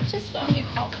just only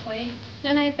halfway.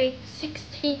 Then I bake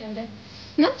 16 and then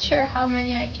not sure how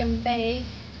many I can bake.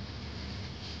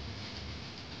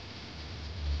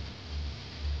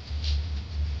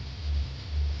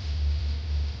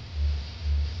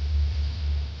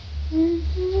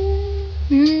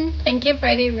 Thank you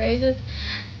for the roses.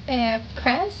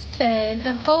 Preston,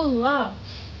 a whole lot.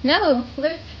 No,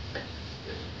 look.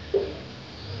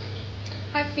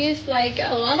 I feel like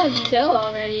a lot of dough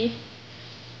already.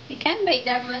 You can't bake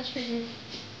that much with it.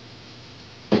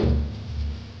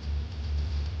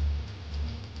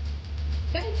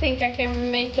 I think I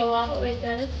can make a lot with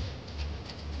this.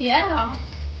 Yeah.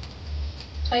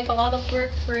 Like a lot of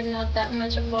work for not that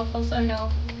much of waffles. Oh no.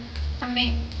 I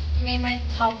made my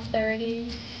top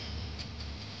 30.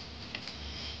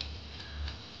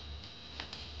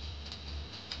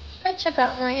 Go check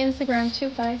out my Instagram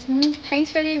too, guys.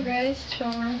 Thanks for the rose,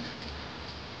 Sean.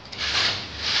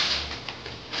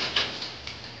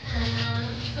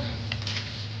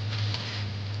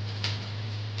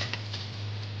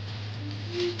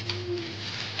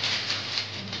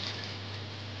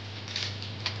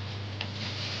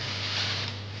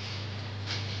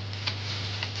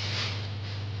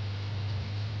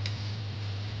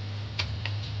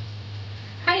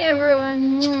 Hi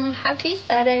everyone, happy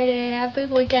Saturday, happy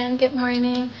weekend, good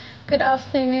morning, good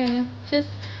afternoon. Just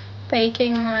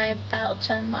baking my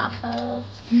Belgian waffles.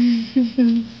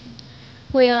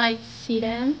 Will I see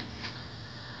them?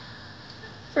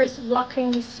 First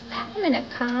blocking this spam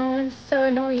account, so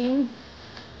annoying.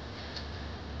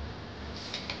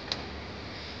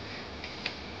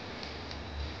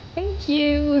 Thank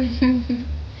you.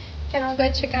 Can I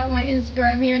go check out my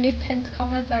Instagram here in the pinned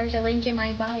comments or the link in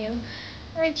my bio?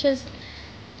 Or just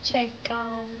check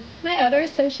my other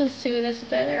socials too. That's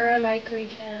better. Like we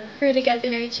can really get to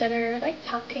know each other, like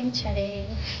talking, chatting,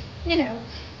 you know.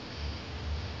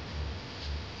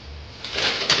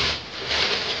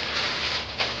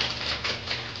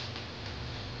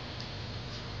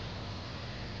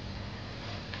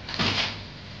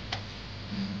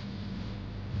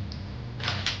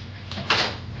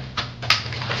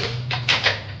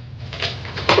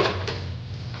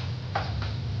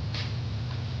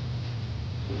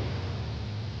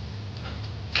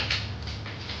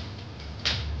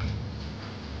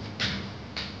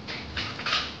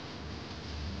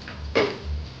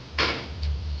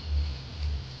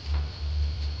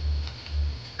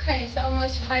 Okay, so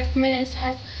almost 5 minutes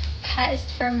has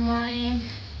passed from my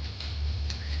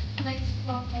next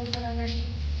waffle already.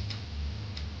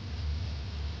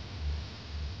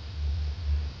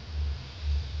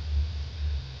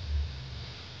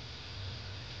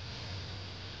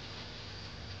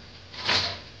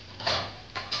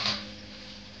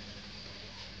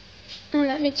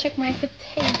 let me check my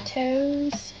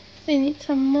potatoes. They need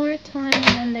some more time and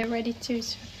then they're ready to.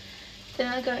 So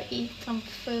then I'll go eat some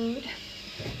food.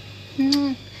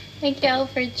 Thank you all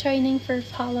for joining, for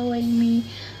following me,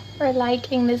 for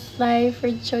liking this live,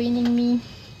 for joining me.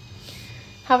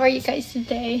 How are you guys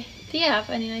today? Do you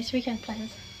have any nice weekend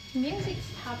plans? Music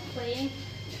stopped playing.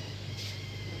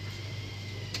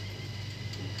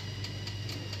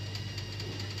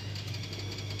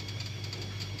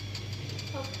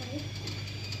 Okay.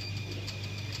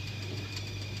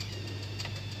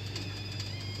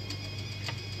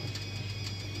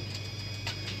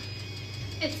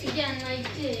 It's again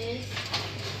like this.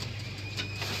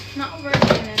 Not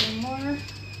working anymore.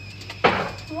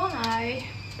 Why?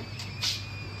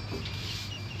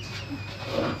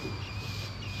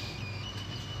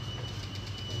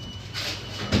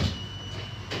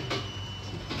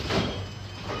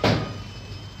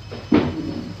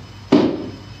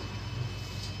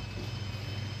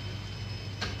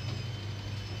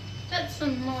 That's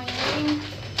annoying.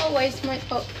 Always my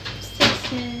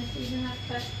 6 minutes, isn't that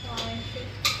best time to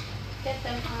get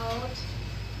them out?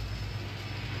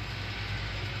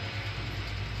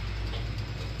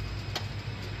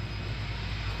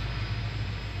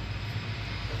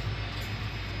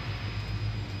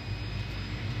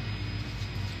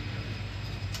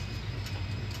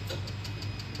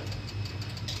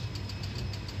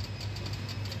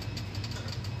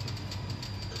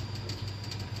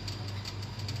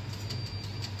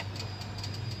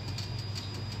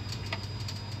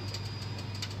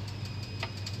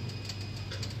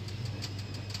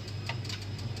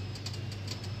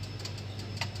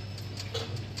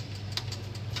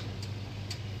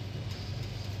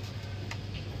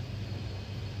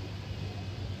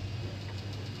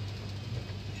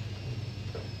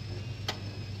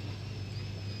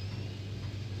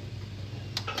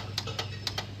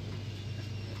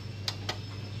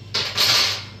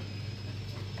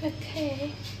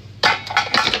 Okay,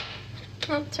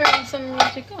 I'll turn some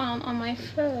music on my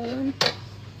phone.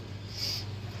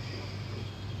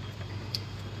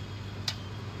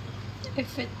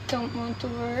 If it don't want to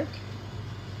work.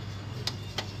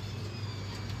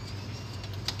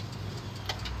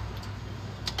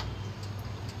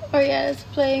 Oh yeah, it's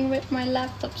playing with my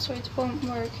laptop so it won't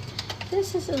work.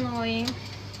 This is annoying.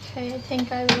 Okay, I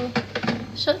think I will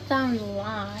shut down the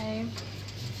live.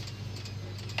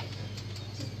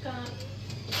 Just gonna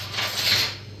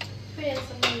put in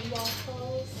some new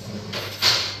waffles.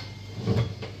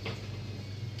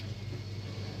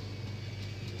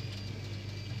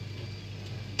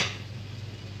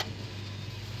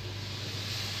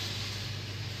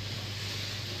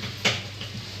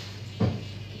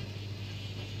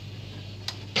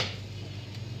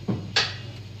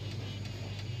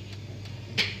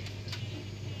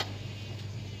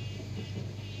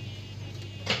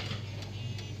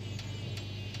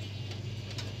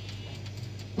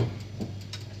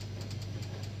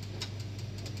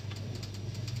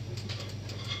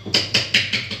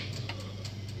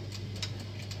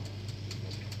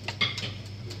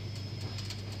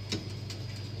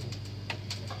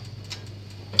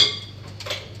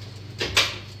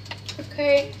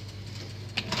 Okay,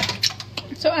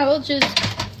 so I'm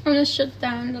gonna shut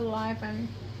down the live and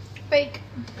bake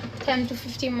 10 to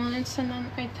 15 minutes and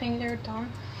then I think they're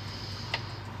done.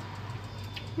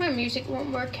 My music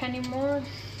won't work anymore,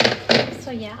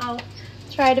 so yeah, I'll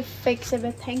try to fix it.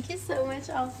 But thank you so much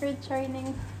all for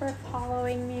joining, for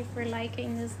following me, for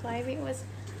liking this live. It was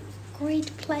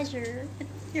great pleasure that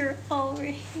you're over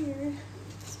here.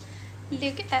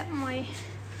 Look at my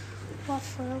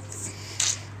waffles.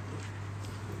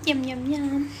 Yum yum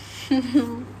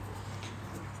yum.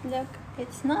 Look,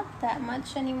 it's not that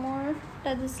much anymore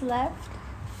that is left,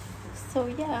 so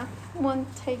yeah,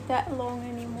 won't take that long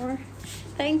anymore.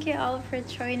 Thank you all for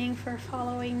joining, for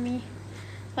following me,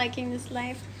 liking this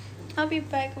live. I'll be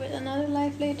back with another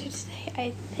live later today, I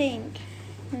think.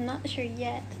 I'm not sure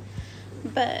yet,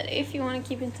 but if you want to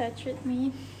keep in touch with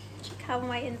me, check out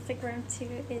my Instagram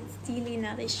too. It's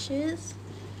itslinaliciouss.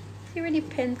 If you already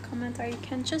pinned comment, or you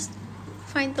can just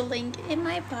find the link in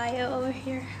my bio over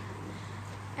here.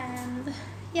 And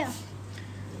yeah,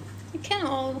 you can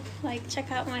all like check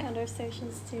out my other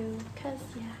socials too, because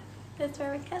yeah, that's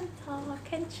where we can talk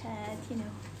and chat, you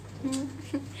know.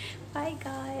 Bye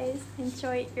guys,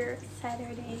 enjoy your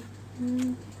Saturday.